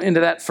said, go into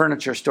that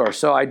furniture store.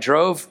 So I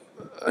drove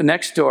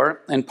next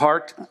door and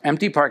parked,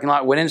 empty parking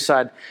lot, went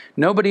inside.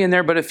 Nobody in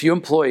there but a few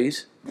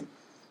employees.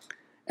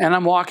 And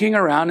I'm walking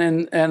around,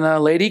 and a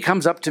lady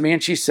comes up to me,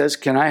 and she says,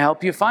 can I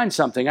help you find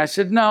something? I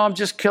said, no, I'm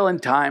just killing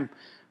time,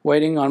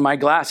 waiting on my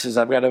glasses.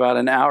 I've got about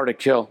an hour to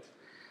kill.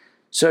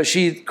 So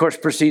she, of course,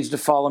 proceeds to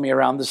follow me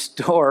around the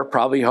store,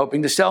 probably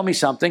hoping to sell me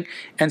something.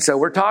 And so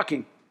we're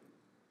talking.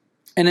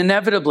 And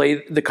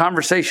inevitably, the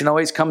conversation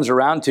always comes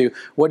around to,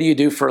 what do you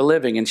do for a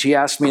living? And she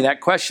asked me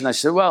that question. I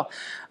said, well,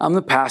 I'm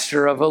the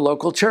pastor of a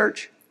local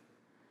church.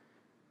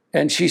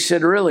 And she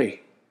said,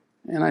 really?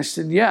 And I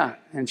said, yeah.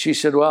 And she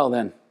said, well,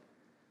 then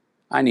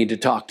I need to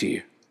talk to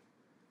you.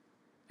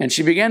 And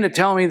she began to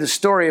tell me the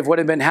story of what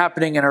had been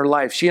happening in her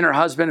life. She and her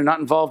husband are not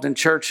involved in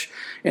church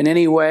in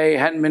any way,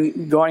 hadn't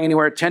been going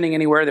anywhere, attending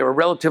anywhere. They were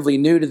relatively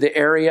new to the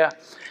area.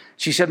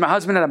 She said, my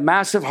husband had a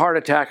massive heart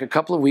attack a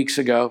couple of weeks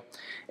ago,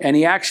 and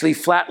he actually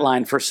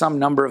flatlined for some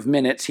number of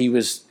minutes. He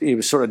was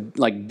sort of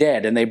like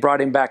dead, and they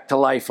brought him back to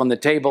life on the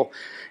table.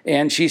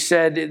 And she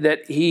said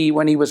that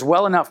when he was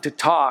well enough to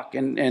talk,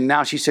 and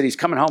now she said he's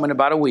coming home in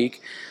about a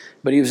week,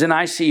 but he was in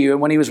ICU,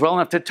 and when he was well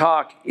enough to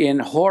talk, in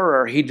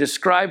horror, he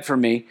described for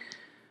me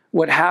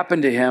what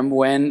happened to him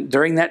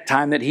during that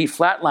time that he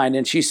flatlined.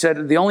 And she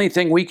said, the only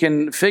thing we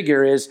can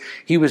figure is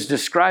he was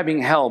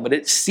describing hell, but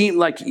it seemed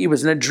like he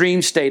was in a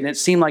dream state, and it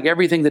seemed like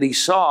everything that he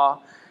saw,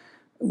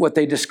 what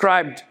they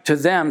described to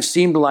them,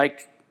 seemed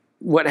like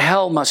what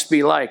hell must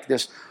be like,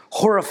 this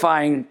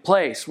horrifying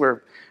place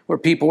where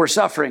people were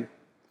suffering.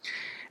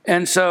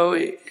 And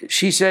so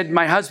she said,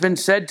 my husband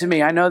said to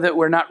me, I know that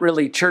we're not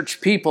really church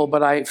people,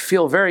 but I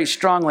feel very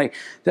strongly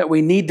that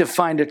we need to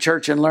find a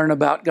church and learn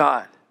about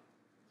God.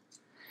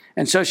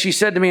 And so she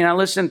said to me, now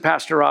listen,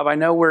 Pastor Rob, I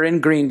know we're in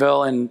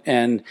Greenville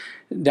and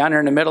down here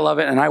in the middle of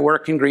it, and I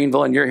work in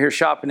Greenville, and you're here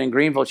shopping in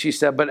Greenville. She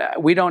said,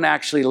 but we don't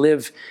actually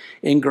live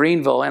in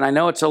Greenville. And I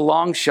know it's a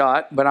long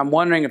shot, but I'm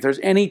wondering if there's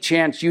any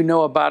chance you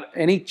know about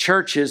any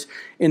churches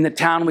in the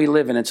town we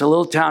live in. It's a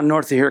little town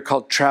north of here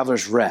called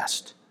Travelers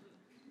Rest.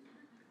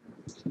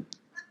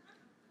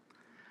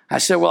 I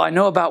said, well, I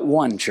know about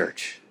one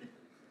church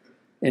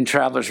in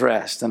Travelers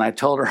Rest. And I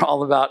told her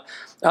all about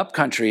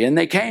Upcountry, and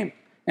they came.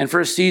 And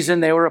for a season,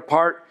 they were a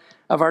part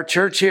of our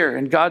church here,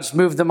 and God's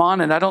moved them on.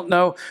 And I don't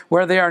know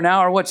where they are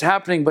now or what's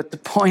happening, but the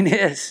point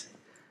is,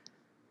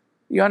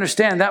 you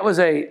understand, that was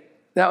a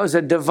That was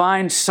a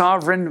divine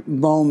sovereign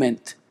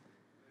moment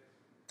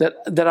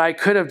that I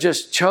could have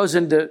just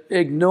chosen to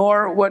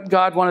ignore what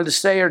God wanted to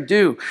say or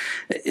do.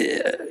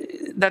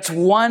 That's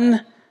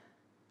one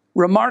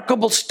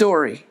remarkable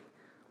story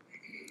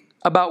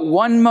about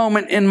one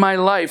moment in my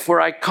life where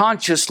I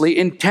consciously,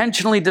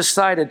 intentionally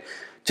decided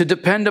to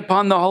depend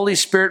upon the Holy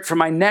Spirit for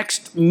my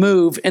next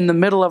move in the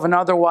middle of an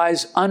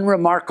otherwise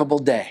unremarkable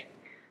day.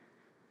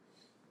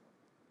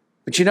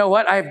 But you know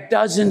what? I have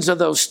dozens of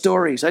those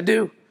stories. I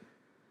do.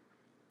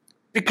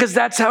 Because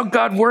that's how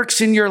God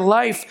works in your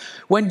life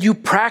when you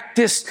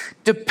practice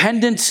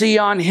dependency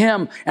on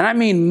Him. And I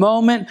mean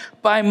moment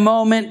by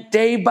moment,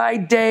 day by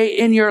day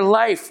in your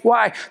life.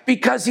 Why?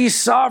 Because He's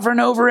sovereign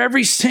over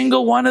every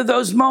single one of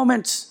those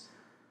moments.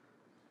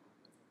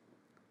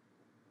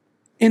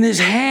 In His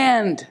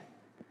hand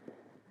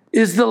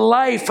is the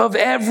life of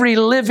every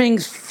living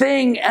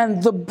thing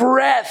and the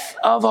breath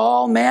of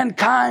all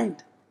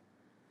mankind.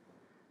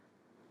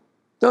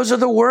 Those are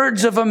the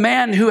words of a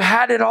man who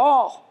had it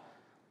all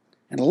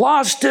and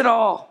lost it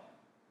all,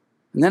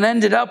 and then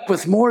ended up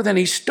with more than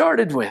he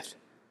started with.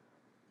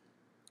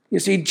 You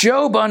see,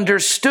 Job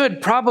understood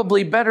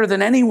probably better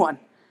than anyone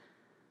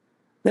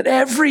that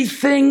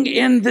everything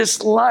in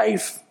this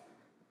life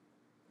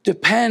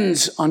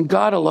depends on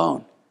God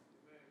alone.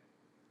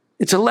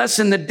 It's a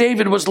lesson that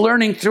David was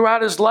learning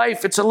throughout his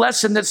life. It's a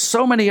lesson that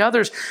so many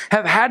others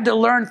have had to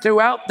learn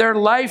throughout their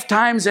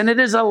lifetimes, and it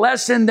is a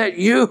lesson that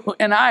you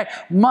and I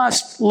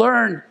must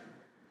learn.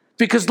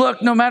 Because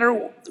look, no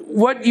matter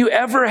what you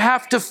ever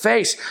have to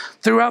face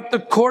throughout the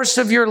course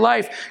of your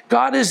life,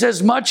 God is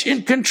as much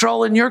in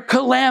control in your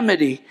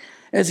calamity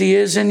as He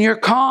is in your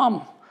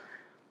calm.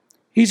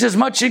 He's as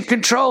much in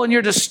control in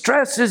your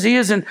distress as He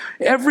is in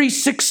every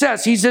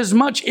success. He's as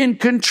much in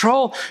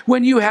control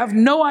when you have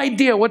no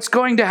idea what's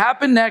going to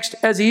happen next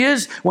as He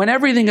is when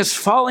everything is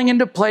falling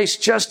into place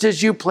just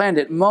as you planned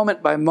it,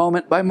 moment by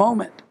moment by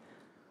moment.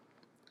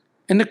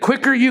 And the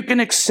quicker you can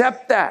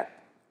accept that,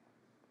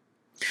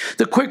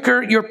 the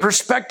quicker your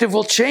perspective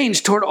will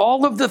change toward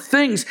all of the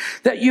things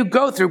that you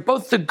go through,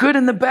 both the good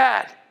and the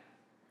bad.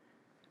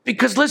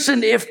 Because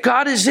listen, if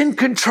God is in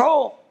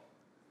control,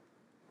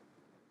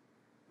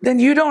 then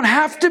you don't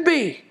have to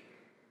be.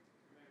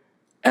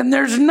 And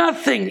there's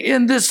nothing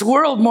in this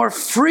world more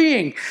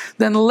freeing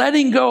than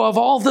letting go of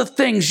all the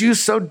things you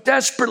so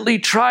desperately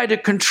try to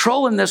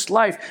control in this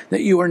life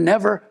that you were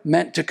never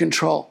meant to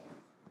control.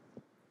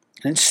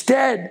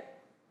 Instead,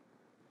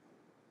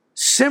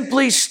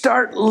 simply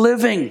start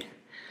living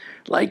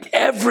like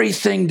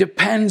everything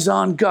depends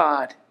on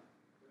God.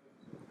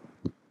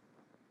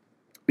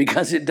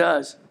 Because it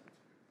does.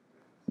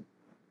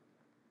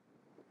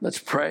 Let's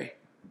pray.